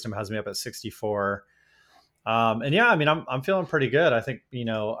system has me up at 64. And yeah, I mean, I'm feeling pretty good. I think,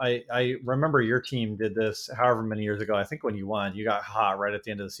 I remember your team did this however many years ago. I think when you won, you got hot right at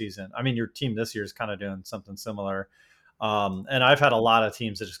the end of the season. I mean, your team this year is kind of doing something similar. And I've had a lot of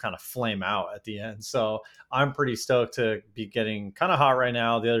teams that just kind of flame out at the end. So I'm pretty stoked to be getting kind of hot right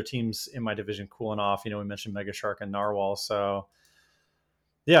now. The other teams in my division cooling off. We mentioned Mega Shark and Narwhal. So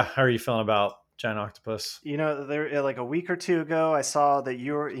yeah, how are you feeling about Giant Octopus? You know, there like a week or two ago, I saw that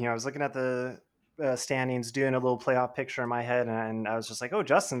you were, you know, I was looking at the standings, doing a little playoff picture in my head, and I was just like, oh,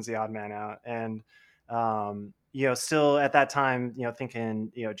 Justin's the odd man out. And you know, still at that time, you know,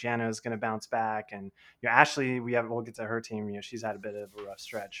 thinking, you know, Jano's going to bounce back, and you know, Ashley, we'll get to her team. You know, she's had a bit of a rough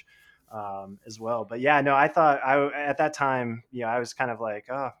stretch as well. But yeah, no, I thought at that time, you know, I was kind of like,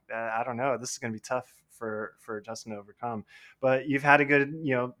 oh, I don't know, this is going to be tough for Justin to overcome. But you've had a good,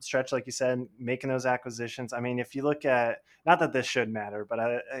 you know, stretch, like you said, making those acquisitions. I mean, if you look at, not that this should matter, but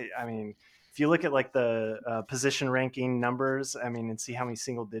I mean, if you look at like the position ranking numbers, I mean, and see how many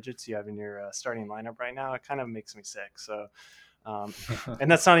single digits you have in your starting lineup right now, it kind of makes me sick. So,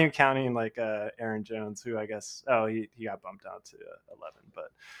 and that's not even counting like Aaron Jones, who I guess, he got bumped out to 11,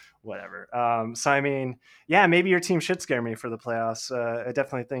 but whatever. So I mean, yeah, maybe your team should scare me for the playoffs. I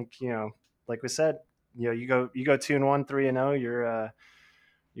definitely think, you know, like we said, you know, you go 2-1, 3-0,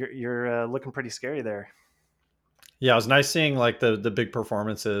 you're looking pretty scary there. Yeah, it was nice seeing like the big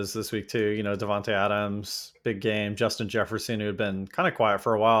performances this week too. Devonte Adams, big game. Justin Jefferson, who had been kind of quiet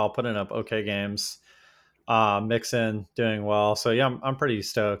for a while, putting up okay games. Mixon doing well. So yeah, I'm pretty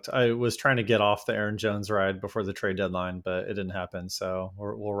stoked. I was trying to get off the Aaron Jones ride before the trade deadline, but it didn't happen. So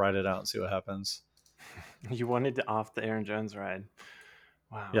we'll ride it out and see what happens. You wanted to off the Aaron Jones ride.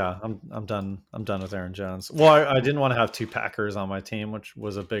 Wow. Yeah, I'm done. I'm done with Aaron Jones. Well, I didn't want to have two Packers on my team, which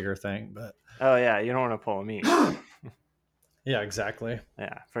was a bigger thing, but Oh yeah, you don't want to pull me. yeah, exactly.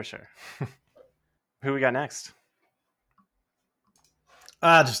 Yeah, for sure. Who we got next?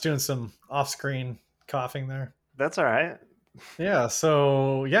 Just doing some off-screen coughing there. That's all right. Yeah,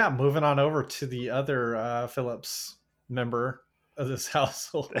 so yeah, moving on over to the other Phillips member of this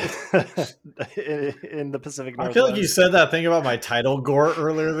household. In the Pacific I Northwest. feel like you said that thing about my title gore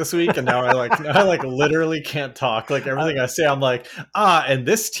earlier this week, and now I literally can't talk. Like everything I say, I'm like, and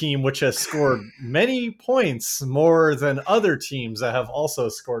this team, which has scored many points more than other teams that have also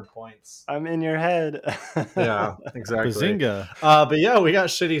scored points. I'm in your head. Yeah, exactly. Bazinga. But yeah, we got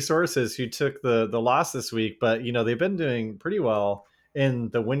shitty sources who took the loss this week, but they've been doing pretty well in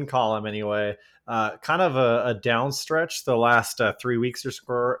the win column anyway. Kind of a down stretch the last 3 weeks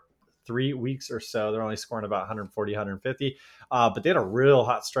or 3 weeks or so. They're only scoring about 140, 150. But they had a real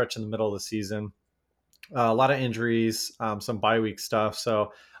hot stretch in the middle of the season. A lot of injuries, some bye week stuff.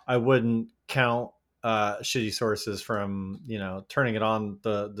 So I wouldn't count shitty sources from turning it on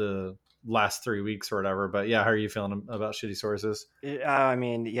the last 3 weeks or whatever. But yeah, how are you feeling about shitty sources? I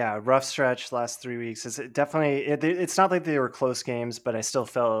mean, yeah, rough stretch last 3 weeks. It's not like they were close games, but I still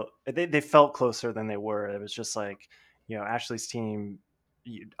felt they felt closer than they were. It was just like, Ashley's team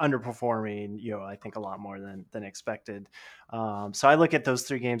underperforming, I think a lot more than expected. So I look at those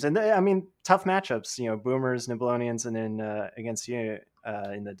 3 games, and I mean, tough matchups, Boomers, Niblonians, and then against you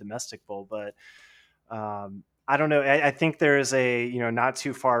in the domestic bowl. But I don't know. I think there is a not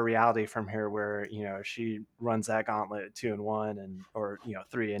too far reality from here where she runs that gauntlet 2-1 or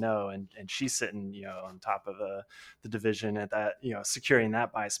 3-0, and she's sitting on top of the division at that securing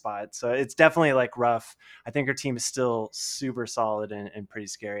that bye spot. So it's definitely like rough. I think her team is still super solid and pretty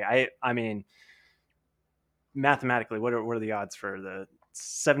scary. I mean, mathematically, what are the odds for the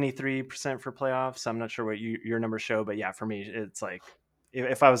 73% for playoffs? I'm not sure what your numbers show, but yeah, for me, it's like,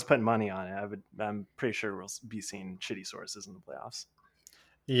 if I was putting money on it, I'm pretty sure we'll be seeing shitty sources in the playoffs.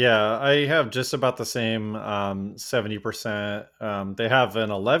 Yeah, I have just about the same 70%. They have an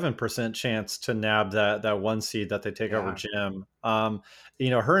 11% chance to nab that 1 seed that they take over Jim.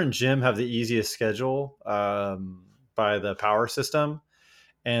 Her and Jim have the easiest schedule by the power system.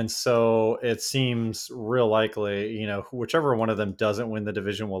 And so it seems real likely, whichever one of them doesn't win the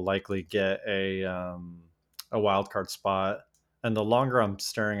division will likely get a wild card spot. And the longer I'm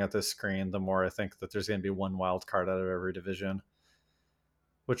staring at this screen, the more I think that there's going to be one wild card out of every division,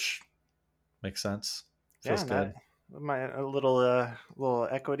 which makes sense. Feels good. A little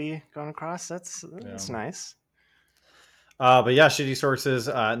equity going across. That's nice. But yeah, shitty sources,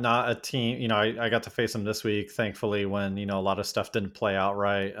 not a team. I got to face them this week, thankfully, when a lot of stuff didn't play out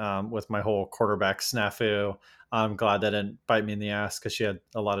right with my whole quarterback snafu. I'm glad that didn't bite me in the ass because she had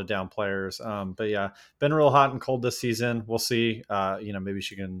a lot of down players. But yeah, been real hot and cold this season. We'll see. Maybe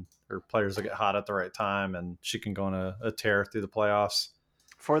her players will get hot at the right time and she can go on a tear through the playoffs.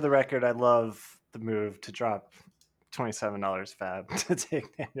 For the record, I love the move to drop $27 fab to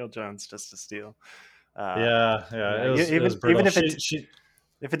take Daniel Jones just to steal. It was even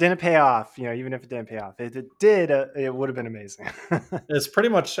if it didn't pay off, if it did, it would have been amazing. It's pretty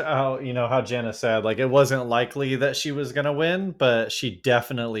much how Jana said, like, it wasn't likely that she was going to win, but she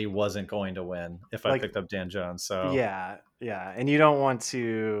definitely wasn't going to win if I picked up Dan Jones. So yeah. And you don't want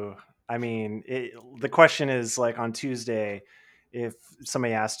to, I mean, the question is like on Tuesday, if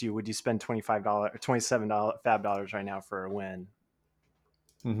somebody asked you, would you spend $25 or $27 fab dollars right now for a win?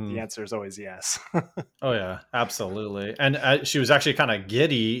 Mm-hmm. The answer is always yes. Oh yeah, absolutely. And she was actually kind of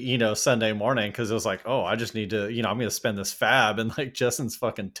giddy, Sunday morning, because it was like, oh, I just need to, I'm going to spend this fab, and like Justin's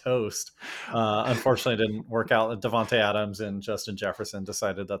fucking toast. Unfortunately, it didn't work out. Devonte Adams and Justin Jefferson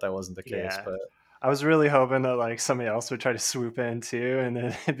decided that wasn't the case. But I was really hoping that like somebody else would try to swoop in too, and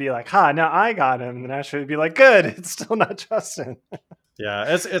then it'd be like, now I got him, and then Ashley would be like, good, it's still not Justin.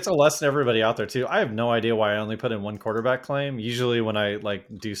 Yeah, it's a lesson to everybody out there too. I have no idea why I only put in 1 quarterback claim. Usually when I like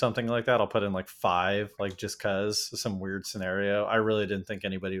do something like that, I'll put in like 5, like just cause some weird scenario. I really didn't think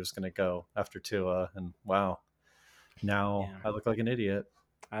anybody was going to go after Tua, and wow, now I look like an idiot.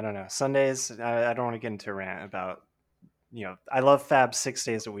 I don't know. Sundays, I don't want to get into a rant about, I love fab 6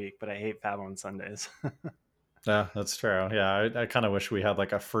 days a week, but I hate fab on Sundays. Yeah, that's true. Yeah, I kind of wish we had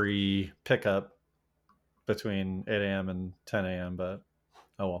like a free pickup between 8 a.m. and 10 a.m. But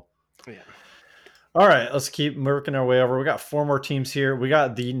oh well. Yeah. All right, let's keep working our way over. We got 4 more teams here. We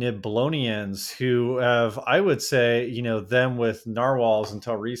got the Niblonians, who have, I would say, them with Narwhals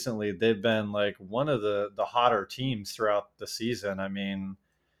until recently, they've been like one of the hotter teams throughout the season. I mean,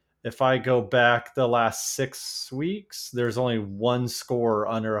 if I go back the last 6 weeks, there's only one score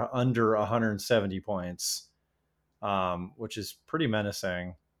under 170 points, which is pretty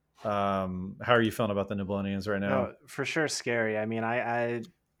menacing. How are you feeling about the Niblonians right now? No, for sure scary. I mean,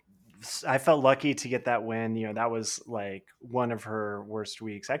 I felt lucky to get that win. That was like one of her worst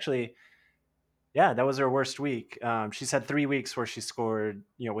weeks. Actually, yeah, that was her worst week. She's had 3 weeks where she scored,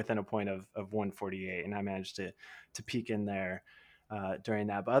 within a point of 148, and I managed to peek in there during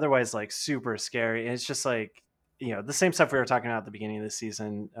that. But otherwise, like super scary. And it's just like, the same stuff we were talking about at the beginning of the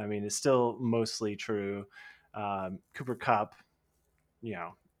season. I mean, it's still mostly true. Cooper Kupp, you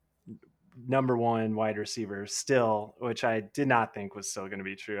know, number one wide receiver still, which I did not think was still going to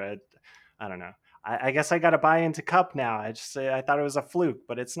be true. I don't know. I guess I got to buy into Kupp now. I thought it was a fluke,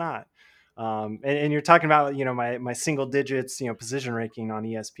 but it's not. And you're talking about, my single digits, position ranking on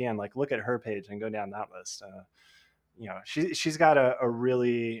ESPN. Like, look at her page and go down that list. She's got a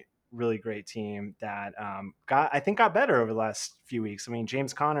really, really great team that I think got better over the last few weeks. I mean,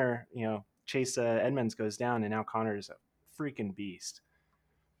 James Conner, Chase Edmonds goes down, and now Conner's a freaking beast.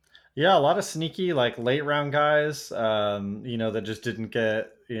 Yeah, a lot of sneaky, like late round guys, that just didn't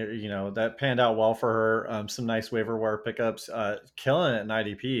get, that panned out well for her. Some nice waiver wire pickups, killing it in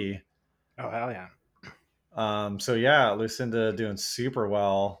IDP. Oh, hell yeah. So yeah, Lucinda doing super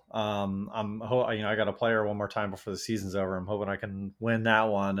well. I got to play her one more time before the season's over. I'm hoping I can win that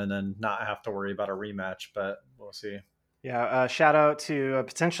one and then not have to worry about a rematch, but we'll see. Yeah, shout out to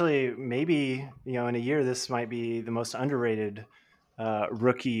potentially maybe in a year this might be the most underrated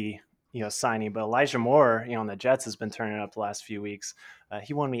rookie signing, but Elijah Moore on the Jets has been turning up the last few weeks.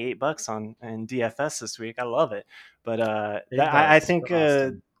 He won me $8 in DFS this week. I love it, but I think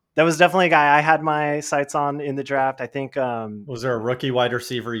that was definitely a guy I had my sights on in the draft. I think was there a rookie wide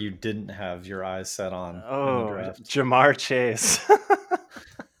receiver you didn't have your eyes set on in the draft? Jamar Chase.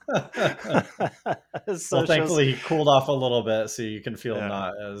 So thankfully he cooled off a little bit, so you can feel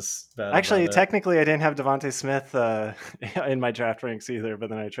not as bad. Actually, technically, I didn't have Devontae Smith in my draft ranks either, but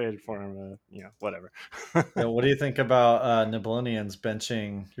then I traded for him. Whatever. What do you think about Niblonians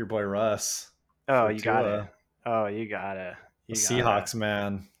benching your boy Russ? Oh, you got it. Oh, you got it. Seahawks,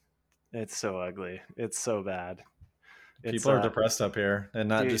 man. It's so ugly. It's so bad. People are depressed up here, and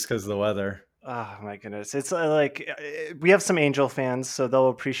not just because of the weather. Oh my goodness. It's like we have some Angel fans, so they'll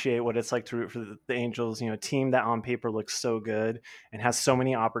appreciate what it's like to root for the Angels, a team that on paper looks so good and has so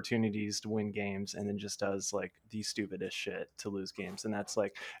many opportunities to win games and then just does like the stupidest shit to lose games. And that's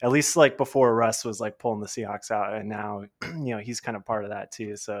like, at least like before Russ was like pulling the Seahawks out, and now, he's kind of part of that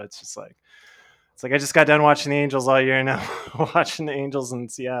too. So it's just like, I just got done watching the Angels all year now, watching the Angels in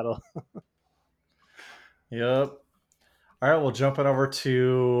Seattle. Yep. All right, well, jumping over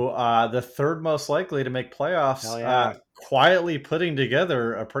to the third most likely to make playoffs, quietly putting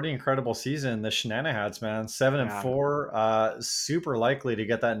together a pretty incredible season. The Shenanigans, man, 7-4, super likely to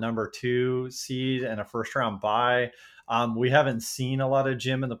get that number 2 seed and a first round bye. We haven't seen a lot of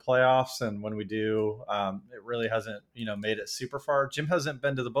Jim in the playoffs, and when we do, it really hasn't, made it super far. Jim hasn't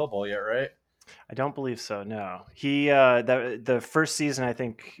been to the Bowl yet, right? I don't believe so. No, he the first season I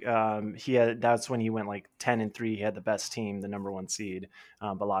think that's when he went like 10-3. He had the best team, the number 1 seed,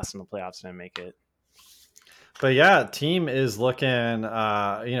 but lost in the playoffs and didn't make it. But yeah, team is looking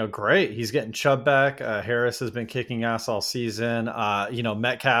great. He's getting Chubb back. Harris has been kicking ass all season.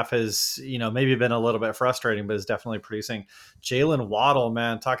 Metcalf has maybe been a little bit frustrating, but is definitely producing. Jalen Waddle,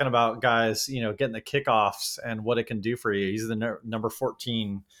 man, talking about guys getting the kickoffs and what it can do for you. He's the number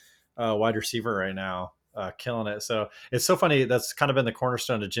 14 wide receiver right now, killing it. So it's so funny. That's kind of been the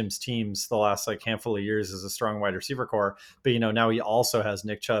cornerstone of Jim's teams the last like handful of years, is a strong wide receiver core. But now he also has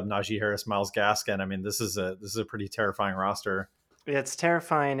Nick Chubb, Najee Harris, Myles Gaskin. I mean, this is a pretty terrifying roster. It's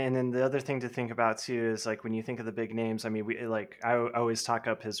terrifying. And then the other thing to think about too is like when you think of the big names. I mean, I always talk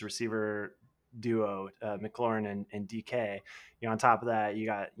up his receiver duo, McLaurin and DK. On top of that, you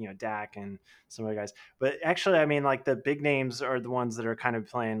got Dak and some other guys. But actually, I mean, like the big names are the ones that are kind of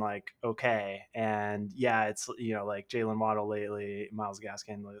playing like okay. And yeah, it's like Jalen Waddle lately, Myles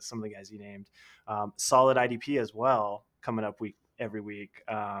Gaskin, some of the guys you named, solid IDP as well coming up every week.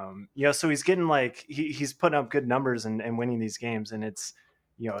 So he's getting like he's putting up good numbers and winning these games, and it's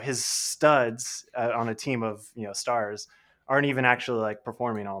his studs on a team of stars aren't even actually like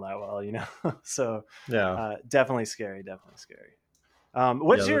performing all that well, So yeah, definitely scary.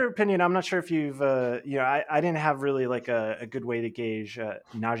 What's Yeah, your opinion? I'm not sure if you've, I didn't have really like a good way to gauge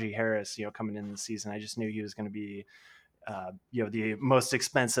Najee Harris, coming in the season. I just knew he was going to be, the most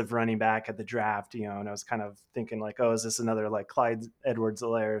expensive running back at the draft, and I was kind of thinking like, oh, is this another like Clyde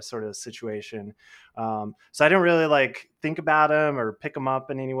Edwards-Helaire sort of situation? So I didn't really like think about him or pick him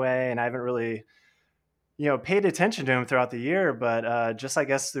up in any way. And I haven't really, paid attention to him throughout the year, but just, I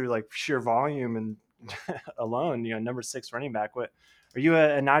guess, through like sheer volume and alone, number 6 running back. What are you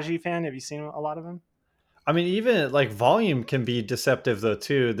a Najee fan? Have you seen a lot of him? I mean, even like volume can be deceptive though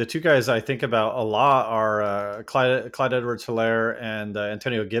too. The two guys I think about a lot are Clyde Edwards-Helaire and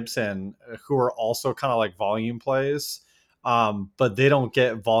Antonio Gibson, who are also kind of like volume plays, but they don't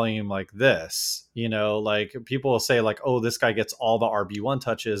get volume like this. Like people will say like, "Oh, this guy gets all the RB1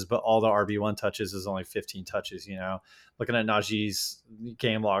 touches," but all the RB1 touches is only 15 touches. Looking at Najee's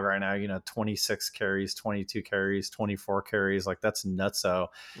game log right now, 26 carries, 22 carries, 24 carries, like that's nutso.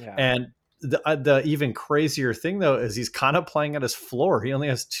 Yeah. And the even crazier thing though is he's kind of playing at his floor. He only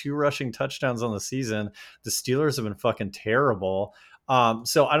has 2 rushing touchdowns on the season. The Steelers have been fucking terrible.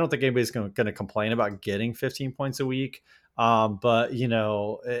 So I don't think anybody's going to complain about getting 15 points a week. But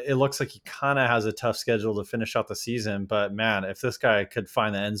it looks like he kind of has a tough schedule to finish out the season. But man, if this guy could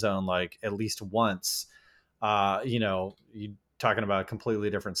find the end zone like at least once, you're talking about a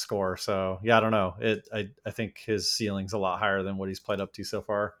completely different score. So yeah, I don't know. I think his ceiling's a lot higher than what he's played up to so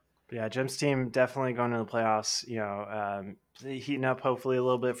far. Yeah, Jim's team definitely going to the playoffs. Heating up hopefully a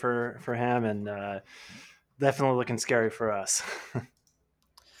little bit for him, and definitely looking scary for us.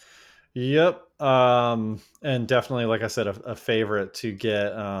 Yep. And definitely, like I said, a favorite to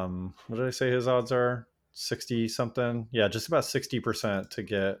get. What did I say his odds are? 60 something. Yeah, just about 60% to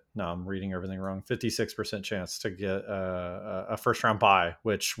get. No, I'm reading everything wrong. 56% chance to get a first round bye,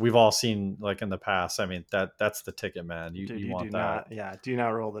 which we've all seen like in the past. I mean, that's the ticket, man. You, Dude, you you do want that. not, do not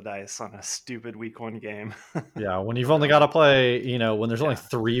roll the dice on a stupid week 1 game. Yeah, when you've only got to play, when there's only Yeah.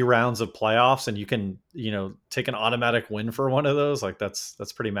 3 rounds of playoffs and you can, take an automatic win for one of those, like that's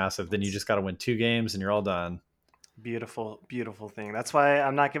pretty massive. Then you just got to win 2 games and you're all done. Beautiful, beautiful thing. That's why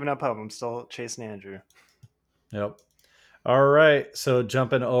I'm not giving up hope. I'm still chasing Andrew. Yep. All right. So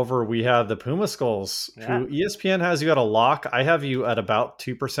jumping over, we have the Puma Skulls, Yeah. who ESPN has you at a lock. I have you at about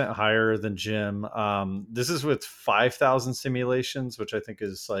 2% higher than Jim. This is with 5,000 simulations, which I think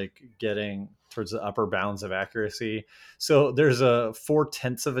is like getting towards the upper bounds of accuracy. So there's a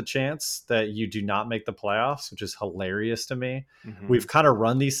 4/10 of a chance that you do not make the playoffs, which is hilarious to me. Mhm. We've kind of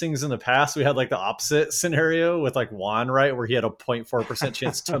run these things in the past. We had like the opposite scenario with like Juan, right, where he had a 0.4%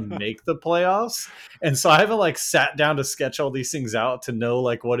 chance to make the playoffs. And so I haven't like sat down to sketch all these things out to know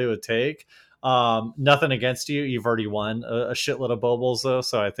like what it would take. Nothing against you. You've already won a shitload of bubbles though.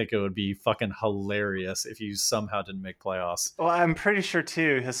 So I think it would be fucking hilarious if you somehow didn't make playoffs. Well, I'm pretty sure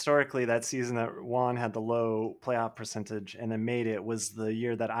too, historically, that season that Juan had the low playoff percentage and then made it was the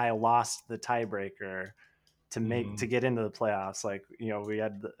year that I lost the tiebreaker to get into the playoffs. Like, we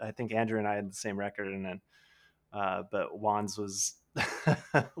had, I think Andrew and I had the same record, and then, but Juan's was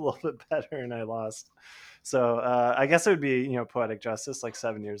a little bit better and I lost. So I guess it would be, poetic justice like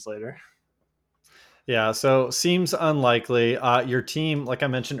 7 years later. Yeah, so seems unlikely. Your team, like I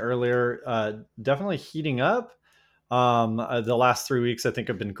mentioned earlier, definitely heating up. The last 3 weeks, I think,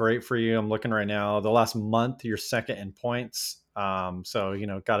 have been great for you. I'm looking right now. The last month, you're second in points.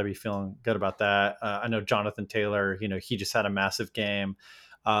 So got to be feeling good about that. I know Jonathan Taylor. He just had a massive game.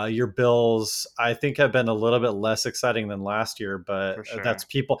 Your Bills, I think, have been a little bit less exciting than last year, but For sure. that's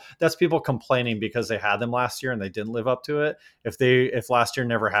people complaining because they had them last year and they didn't live up to it. If last year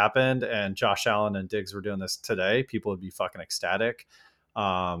never happened and Josh Allen and Diggs were doing this today, people would be fucking ecstatic.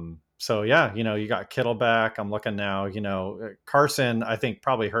 So yeah, you got Kittle back. I'm looking now. Carson, I think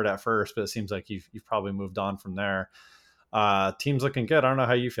probably hurt at first, but it seems like you've probably moved on from there. Team's looking good. I don't know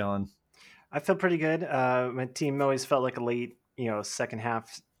how you feeling. I feel pretty good. My team always felt like a late, second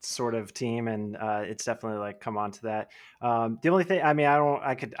half sort of team, and it's definitely like come on to that. The only thing, I mean,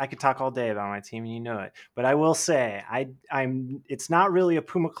 I could talk all day about my team, and it, but I will say it's not really a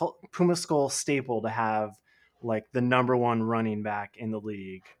Puma Skull staple to have like the number 1 running back in the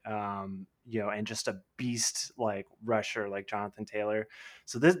league, and just a beast like rusher like Jonathan Taylor.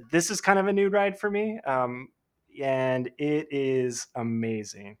 So this is kind of a new ride for me. And it is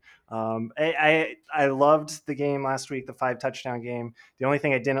amazing. I loved the game last week, the 5 touchdown game. The only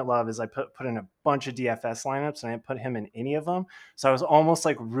thing I didn't love is I put in a bunch of DFS lineups and I didn't put him in any of them. So I was almost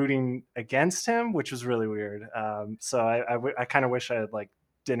like rooting against him, which was really weird. So I kind of wish I had like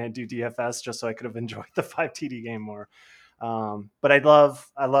didn't do DFS just so I could have enjoyed the 5 TD game more. But I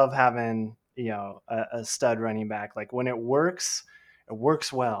love having, a stud running back. Like when it works, it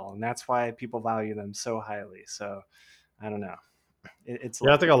works well, and that's why people value them so highly. So I don't know. It's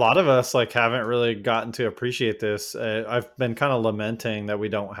Yeah, I think a lot of us like haven't really gotten to appreciate this. I've been kind of lamenting that we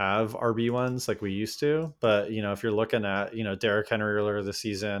don't have RB1s like we used to. But if you're looking at Derrick Henry earlier this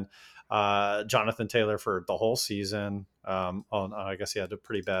season, Jonathan Taylor for the whole season. Oh, no, I guess he had a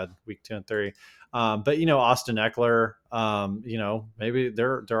pretty bad week 2 and 3. But Austin Eckler. Maybe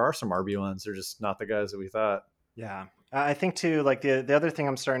there are some RB1s. They're just not the guys that we thought. Yeah. I think too, like the other thing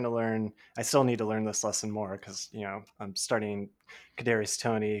I'm starting to learn, I still need to learn this lesson more because, I'm starting Kadarius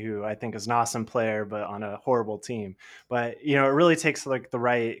Toney, who I think is an awesome player, but on a horrible team. But, it really takes like the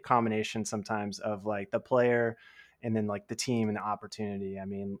right combination sometimes of like the player and then like the team and the opportunity. I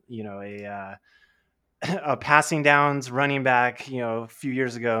mean, a passing downs running back, a few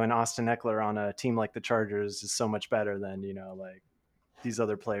years ago in Austin Eckler on a team like the Chargers is so much better than, like these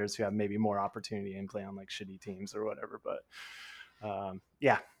other players who have maybe more opportunity and play on like shitty teams or whatever. But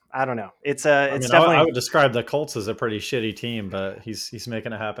yeah, I don't know. It's definitely. I would describe the Colts as a pretty shitty team, but he's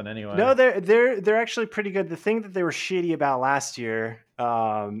making it happen anyway. No, they're actually pretty good. The thing that they were shitty about last year,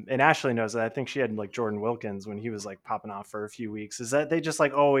 and Ashley knows that. I think she had like Jordan Wilkins when he was like popping off for a few weeks. Is that they just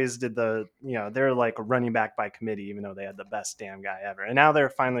like always did they're like running back by committee, even though they had the best damn guy ever. And now they're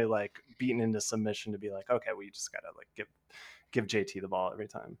finally like beaten into submission to be like, okay, we just gotta like give JT the ball every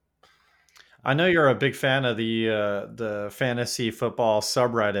time. I know you're a big fan of the fantasy football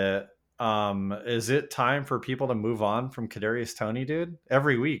subreddit. Is it time for people to move on from Kadarius Toney, dude?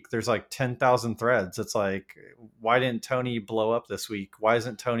 Every week there's like 10,000 threads. It's like, why didn't Toney blow up this week? Why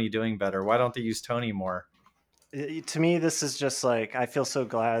isn't Toney doing better? Why don't they use Toney more? To me, this is just like, I feel so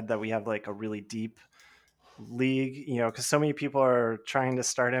glad that we have like a really deep league, because so many people are trying to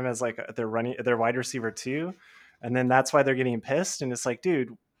start him as like their wide receiver too, and then that's why they're getting pissed. And it's like,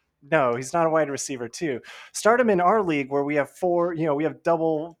 dude, no, he's not a wide receiver too. Start him in our league where we have we have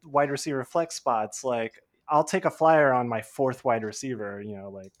double wide receiver flex spots. Like, I'll take a flyer on my fourth wide receiver,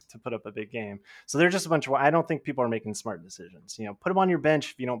 like to put up a big game. So they're just a bunch of, I don't think people are making smart decisions. Put him on your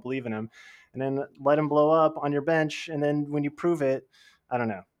bench if you don't believe in him, and then let him blow up on your bench. And then when you prove it, I don't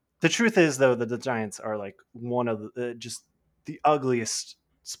know. The truth is, though, that the Giants are like one of just the ugliest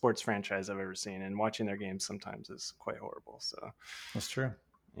sports franchise I've ever seen, and watching their games sometimes is quite horrible. So that's true.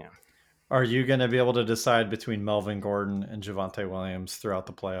 Yeah. Are you going to be able to decide between Melvin Gordon and Javonte Williams throughout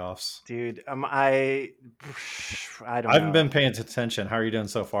the playoffs? Dude, I don't know. I haven't been paying attention. How are you doing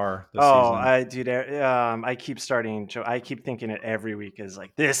so far this season? I keep starting. I keep thinking it every week is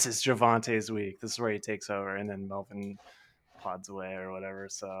like, this is Javonte's week. This is where he takes over, and then Melvin pods away or whatever.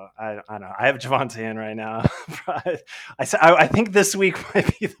 So I don't know. I have Javonte in right now. I think this week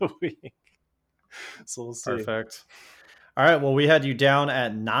might be the week. So we'll see. Perfect. All right. Well, we had you down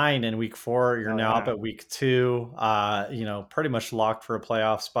at 9 in week 4. You're now up at week 2. Pretty much locked for a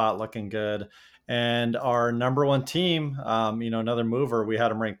playoff spot, looking good. And our number 1 team, another mover, we had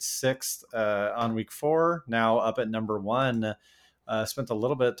them ranked 6th on week 4. Now up at number 1. Spent a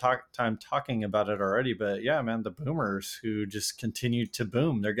little bit of time talking about it already, but yeah, man, the Boomers who just continue to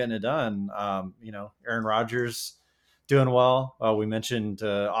boom. They're getting it done. Aaron Rodgers doing well. We mentioned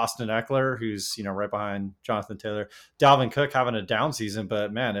Austin Eckler, who's right behind Jonathan Taylor. Dalvin Cook having a down season,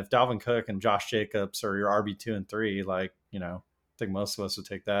 but man, if Dalvin Cook and Josh Jacobs are your RB2 and 3, like I think most of us would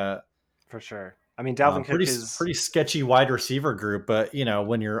take that for sure. I mean, Dalvin Cook is pretty sketchy wide receiver group, but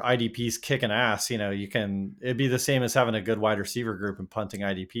when your IDP's kicking ass, it'd be the same as having a good wide receiver group and punting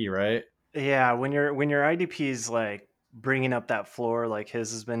IDP, right? Yeah, when your IDP's like bringing up that floor like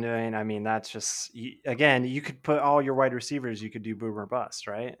his has been doing, I mean, that's just, again, you could put all your wide receivers, you could do boom or bust,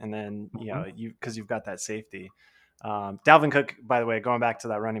 right? And then because you've got that safety. Dalvin Cook, by the way, going back to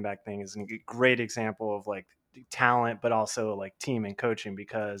that running back thing, is a great example of like talent, but also like team and coaching,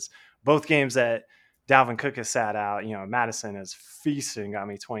 because both games that Dalvin Cook has sat out, Madison is feasting, got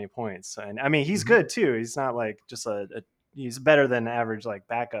me 20 points. And I mean, he's good too. He's not like just he's better than average like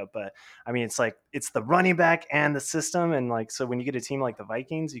backup, but I mean, it's like, it's the running back and the system. And like, so when you get a team like the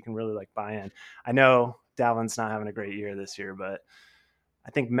Vikings, you can really like buy in. I know Dalvin's not having a great year this year, but I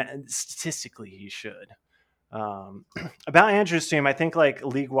think statistically he should. About Andrew's team, I think like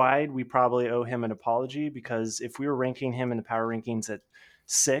league wide, we probably owe him an apology, because if we were ranking him in the power rankings at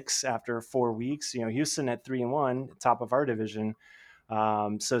 6 after 4 weeks, Houston at 3-1, top of our division.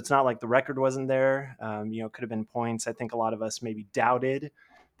 So it's not like the record wasn't there. Could have been points. I think a lot of us maybe doubted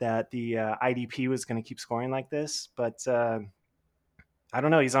that the IDP was going to keep scoring like this, but I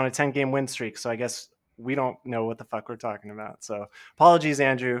don't know. He's on a 10-game win streak, so I guess we don't know what the fuck we're talking about. So apologies,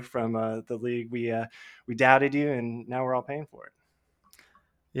 Andrew, from the league. We doubted you, and now we're all paying for it.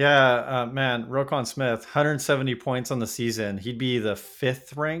 Yeah, man, Roquan Smith, 170 points on the season. He'd be the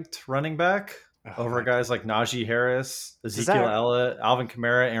 5th ranked running back Oh over my guys like Najee Harris, Does Ezekiel that Elliott, Alvin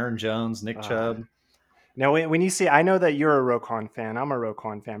Kamara, Aaron Jones, Nick uh, Chubb. now when you see, I know that you're a Roquan fan. I'm a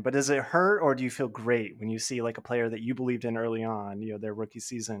Roquan fan, but does it hurt or do you feel great when you see like a player that you believed in early on, their rookie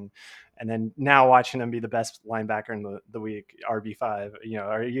season, and then now watching them be the best linebacker in the week, RB5?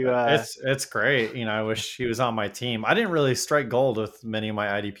 Are you? It's great. I wish he was on my team. I didn't really strike gold with many of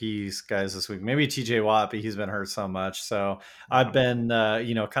my IDPs guys this week. Maybe TJ Watt, but he's been hurt so much. So I've been,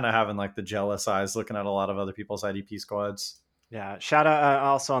 kind of having like the jealous eyes looking at a lot of other people's IDP squads. Yeah, shout out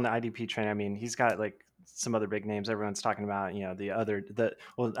also on the IDP train. I mean, he's got like some other big names. Everyone's talking about,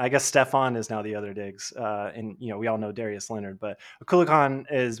 well, I guess Stefan is now the other Diggs, and we all know Darius Leonard, but Kulikon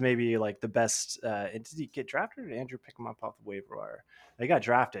is maybe like the best. Did he get drafted, or did Andrew pick him up off the waiver wire? He got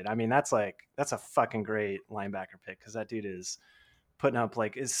drafted. I mean, that's a fucking great linebacker pick because that dude is putting up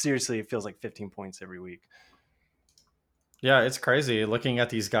seriously, it feels like 15 points every week. Yeah, it's crazy looking at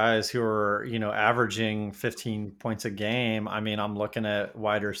these guys who are, averaging 15 points a game. I mean, I'm looking at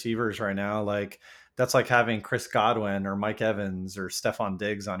wide receivers right now. Like, that's like having Chris Godwin or Mike Evans or Stephon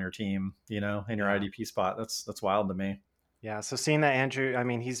Diggs on your team, in your Yeah. IDP spot. That's wild to me. Yeah, so seeing that Andrew, I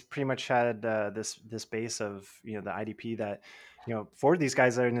mean, he's pretty much had this base of the IDP that four of these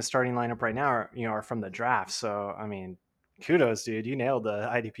guys that are in the starting lineup right now are from the draft. So I mean, kudos, dude, you nailed the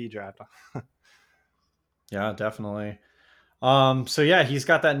IDP draft. Yeah, definitely. So yeah, he's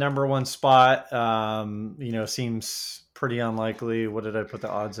got that number one spot. Seems pretty unlikely. What did I put the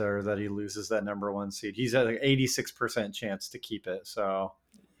odds are that he loses that number one seed? He's at like 86% chance to keep it. So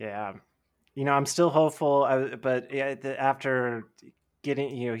Yeah, I'm still hopeful, but yeah, after getting,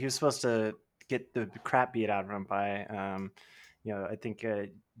 he was supposed to get the crap beat out of him by, I think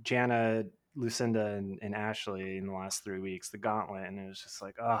Jana, Lucinda, and Ashley in the last 3 weeks, the gauntlet, and it was just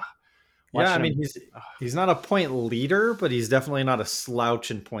like, oh, yeah, I watching mean him. he's not a point leader, but he's definitely not a slouch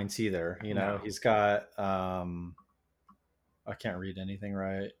in points either. No. He's got I can't read anything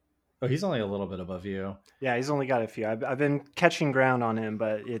right. Oh, he's only a little bit above you. Yeah, he's only got a few. I've been catching ground on him,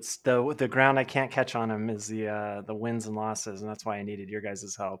 but it's the ground I can't catch on him is the wins and losses, and that's why I needed your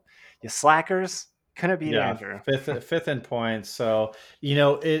guys' help. You slackers couldn't beat Yeah, Andrew. fifth in points. So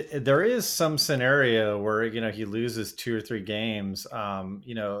there is some scenario where he loses 2 or 3 games.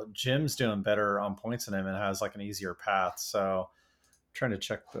 Jim's doing better on points than him and has like an easier path. So I'm trying to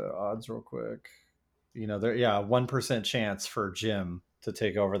check the odds real quick. There 1% chance for Jim to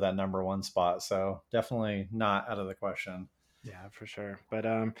take over that number one spot. So definitely not out of the question. Yeah, for sure. But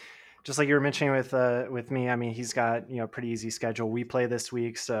just like you were mentioning with me, I mean, he's got pretty easy schedule. We play this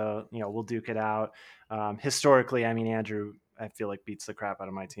week, so we'll duke it out. Historically, I mean, Andrew, I feel like beats the crap out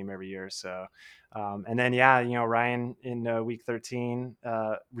of my team every year. So, and then Ryan in week 13,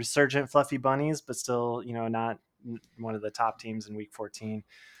 resurgent fluffy bunnies, but still not one of the top teams in week 14.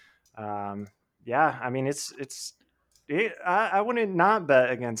 Yeah, I mean, I wouldn't not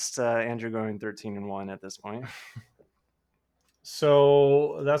bet against Andrew going 13-1 at this point.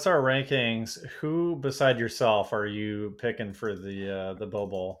 So that's our rankings. Who beside yourself are you picking for the Bow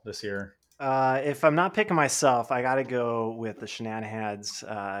Bowl this year? If I'm not picking myself, I got to go with the Shenanigans.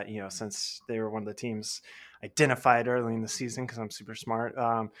 Since they were one of the teams identified early in the season because I'm super smart.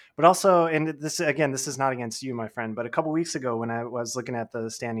 But also, and this is not against you, my friend. But a couple weeks ago, when I was looking at the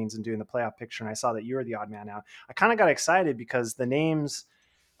standings and doing the playoff picture, and I saw that you were the odd man out, I kind of got excited because the names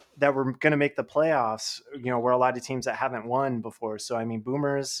that were going to make the playoffs, were a lot of teams that haven't won before. So I mean,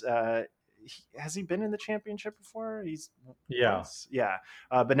 Boomers. Has he been in the championship before? Yeah. Yeah,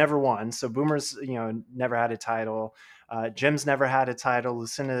 but never won. So Boomers, never had a title. Jim's never had a title.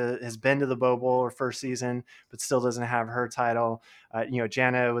 Lucinda has been to the Bow Bowl her first season, but still doesn't have her title.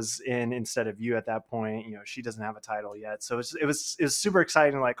 Jana was in instead of you at that point. She doesn't have a title yet. So it was super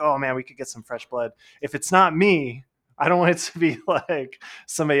exciting. Like, oh man, we could get some fresh blood. If it's not me, I don't want it to be like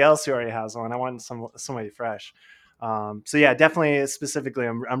somebody else who already has one. I want somebody fresh. So yeah, definitely specifically,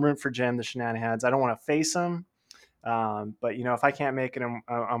 I'm rooting for Jim, the Shenanigans. I don't want to face him. But if I can't make it,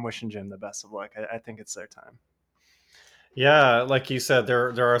 I'm wishing Jim the best of luck. I think it's their time. Yeah, like you said,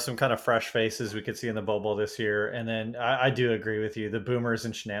 there are some kind of fresh faces we could see in the Bow Bowl this year, and then I do agree with you. The Boomers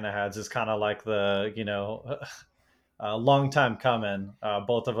and Shenanigans is kind of like the long time coming.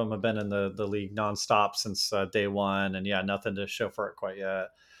 Both of them have been in the league nonstop since day one, and yeah, nothing to show for it quite yet.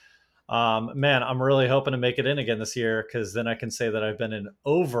 Man, I'm really hoping to make it in again this year because then I can say that I've been in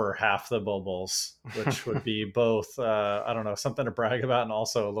over half the Bow Bowls, which would be both, I don't know, something to brag about and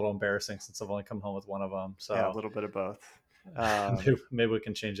also a little embarrassing since I've only come home with one of them. So yeah, a little bit of both. maybe we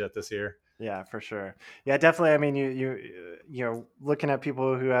can change that this year. Yeah, for sure. Yeah, definitely. I mean, you know, looking at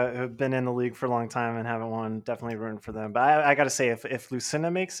people who have been in the league for a long time and haven't won, definitely rooting for them. But I got to say, if Lucinda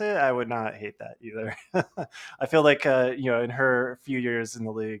makes it, I would not hate that either. I feel like you know, in her few years in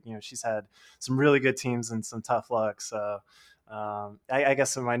the league, you know, she's had some really good teams and some tough luck. So I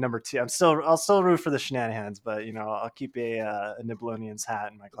guess in my number two, I'll still root for the shenanigans, but you know, I'll keep a Nibelonians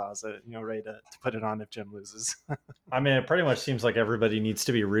hat in my closet, you know, ready to put it on if Jim loses. I mean, it pretty much seems like everybody needs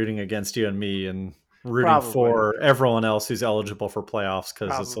to be rooting against you and me and rooting Probably, for everyone else who's eligible for playoffs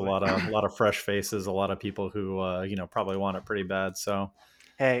because it's probably. a lot of fresh faces, a lot of people who you know, probably want it pretty bad. So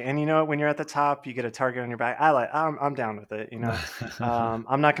Hey, and you know what? When you're at the top, you get a target on your back. I'm down with it. You know,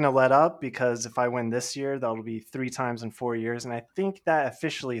 I'm not going to let up because if I win this year, that'll be 3 times in 4 years, and I think that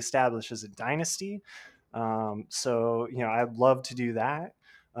officially establishes a dynasty. So you know, I'd love to do that.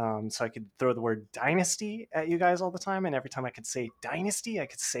 So I could throw the word dynasty at you guys all the time, and every time I could say dynasty, I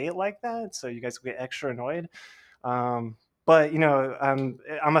could say it like that, so you guys would get extra annoyed. Um, but you know,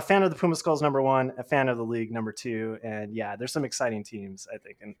 I'm a fan of the Puma Skulls number one, a fan of the league number two, and yeah, there's some exciting teams I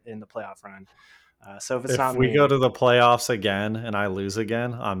think in the playoff run. So if it's if not we go me, to the playoffs again and I lose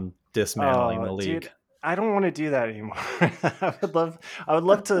again, I'm dismantling oh the dude, league. I don't want to do that anymore. I would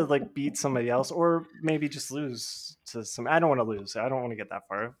love to like beat somebody else, or maybe just lose to some. I don't want to lose. I don't want to get that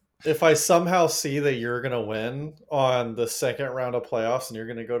far. If I somehow see that you're gonna win on the second round of playoffs and you're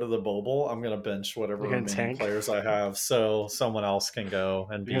gonna go to the Bowl, I'm gonna bench whatever You're gonna remaining tank. players I have so someone else can go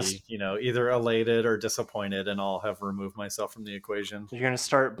and You're gonna be, you know, either elated or disappointed, and I'll have removed myself from the equation. you're gonna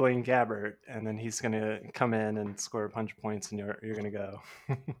start Blaine Gabbert, and then he's gonna come in and score a bunch of points, and you're gonna go.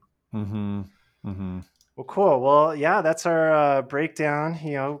 Mm-hmm. Mm-hmm. Well, cool. Well, yeah, that's our breakdown.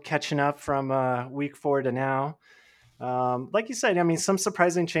 You know, catching up from week 4 to now. Like you said, I mean, some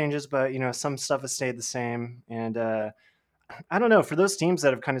surprising changes, but you know, some stuff has stayed the same. And I don't know, for those teams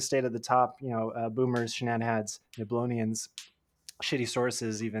that have kind of stayed at the top, you know, Boomers, Shenanigans, Niblonians, Shitty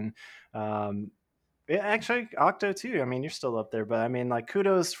Sources, even. Um, yeah, actually, Octo too. I mean, you're still up there, but I mean, like,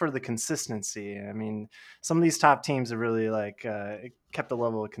 kudos for the consistency. I mean, some of these top teams have really like kept the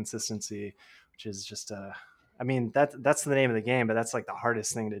level of consistency, which is just I mean, that's the name of the game, but that's like the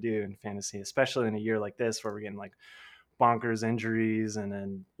hardest thing to do in fantasy, especially in a year like this where we're getting like bonkers injuries and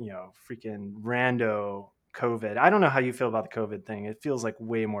then you know freaking rando COVID. I don't know how you feel about the COVID thing. It feels like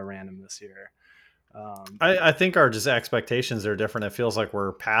way more random this year. Um, I think our just expectations are different. It feels like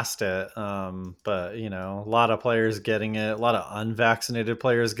we're past it. But you know, a lot of players getting it, a lot of unvaccinated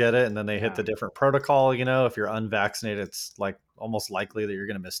players get it, and then they hit yeah. the different protocol. You know, if you're unvaccinated, it's like almost likely that you're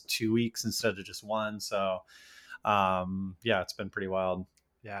going to miss 2 weeks instead of just one. So, yeah, it's been pretty wild.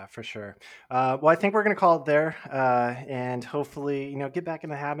 Yeah, for sure. Well, I think we're going to call it there, and hopefully, you know, get back in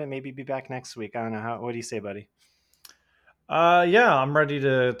the habit. Maybe be back next week. I don't know how. What do you say, buddy? Yeah, I'm ready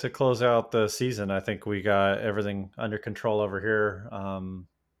to close out the season. I think we got everything under control over here.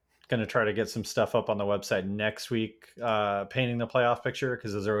 Going to try to get some stuff up on the website next week, painting the playoff picture,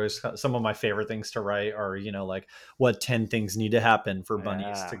 because those are always some of my favorite things to write are, you know, like what 10 things need to happen for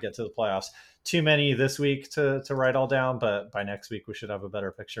bunnies to Yeah, get to the playoffs. Too many this week to write all down, but by next week we should have a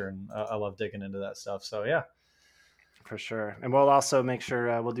better picture, and I love digging into that stuff. So yeah. for sure. And we'll also make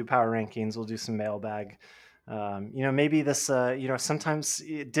sure we'll do power rankings. We'll do some mailbag. You know, maybe this. You know, sometimes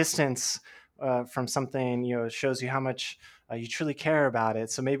distance from something, you know, shows you how much you truly care about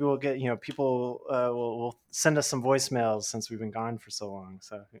it. So maybe we'll get, you know, people will send us some voicemails since we've been gone for so long.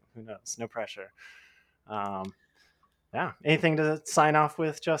 So who knows? No pressure. Um, yeah. Anything to sign off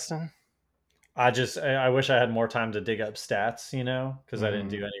with, Justin? I wish I had more time to dig up stats, you know, because I didn't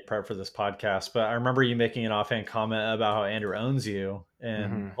Hmm. do any prep for this podcast. But I remember you making an offhand comment about how Andrew owns you,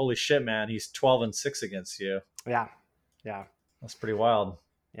 and Hmm. holy shit, man, he's 12-6 against you. Yeah. Yeah. That's pretty wild.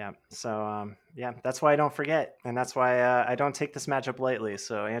 Yeah. So, yeah, that's why I don't forget. And that's why I don't take this matchup lightly.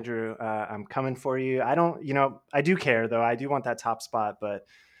 So, Andrew, I'm coming for you. I don't, you know, I do care, though. I do want that top spot. But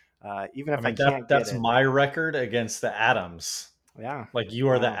even I if I mean can't get that's it, my record against the Adams. yeah. Like you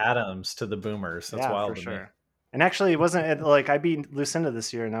are the Wow. Adams to the Boomers. That's Yeah, for wild to me. sure. And actually, it wasn't like I beat Lucinda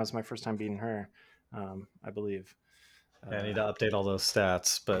this year, and that was my first time beating her, I believe. Yeah, I Uh, need to update all those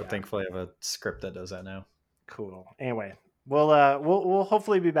stats, but yeah. thankfully I have a script that does that now. Cool. Anyway, we'll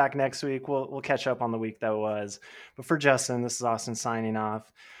hopefully be back next week. We'll catch up on the week that was. But for Justin, this is Austin signing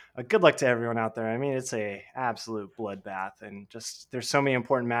off. Good luck to everyone out there. I mean, it's a absolute bloodbath, and just there's so many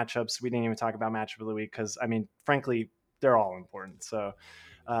important matchups. We didn't even talk about matchup of the week because I mean, frankly, they're all important. So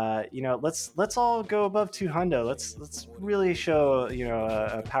let's all go above 200. Let's really show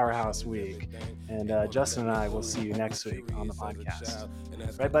a powerhouse week. And Justin and I will see you next week on the podcast.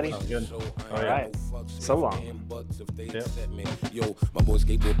 Right, buddy? Good. All right. So long. Yep. Yo, my boy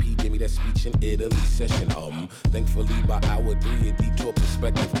Skateboard P gave me that speech in Italy session. Thankfully by hour 3 a detour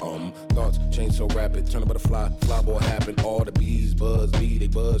perspective. Thoughts change so rapid, turn a butterfly, flyball happen. All the bees buzz me, they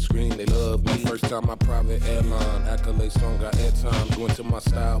buzz scream, they love me. First time my private airline, accolade song got airtime. Go into my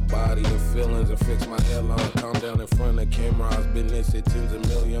style, body, and feelings and fix my hairline. Calm down in front of camera, I've been this at tens of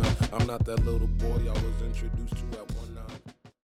millions. I'm not that little boy I was introduced to at one.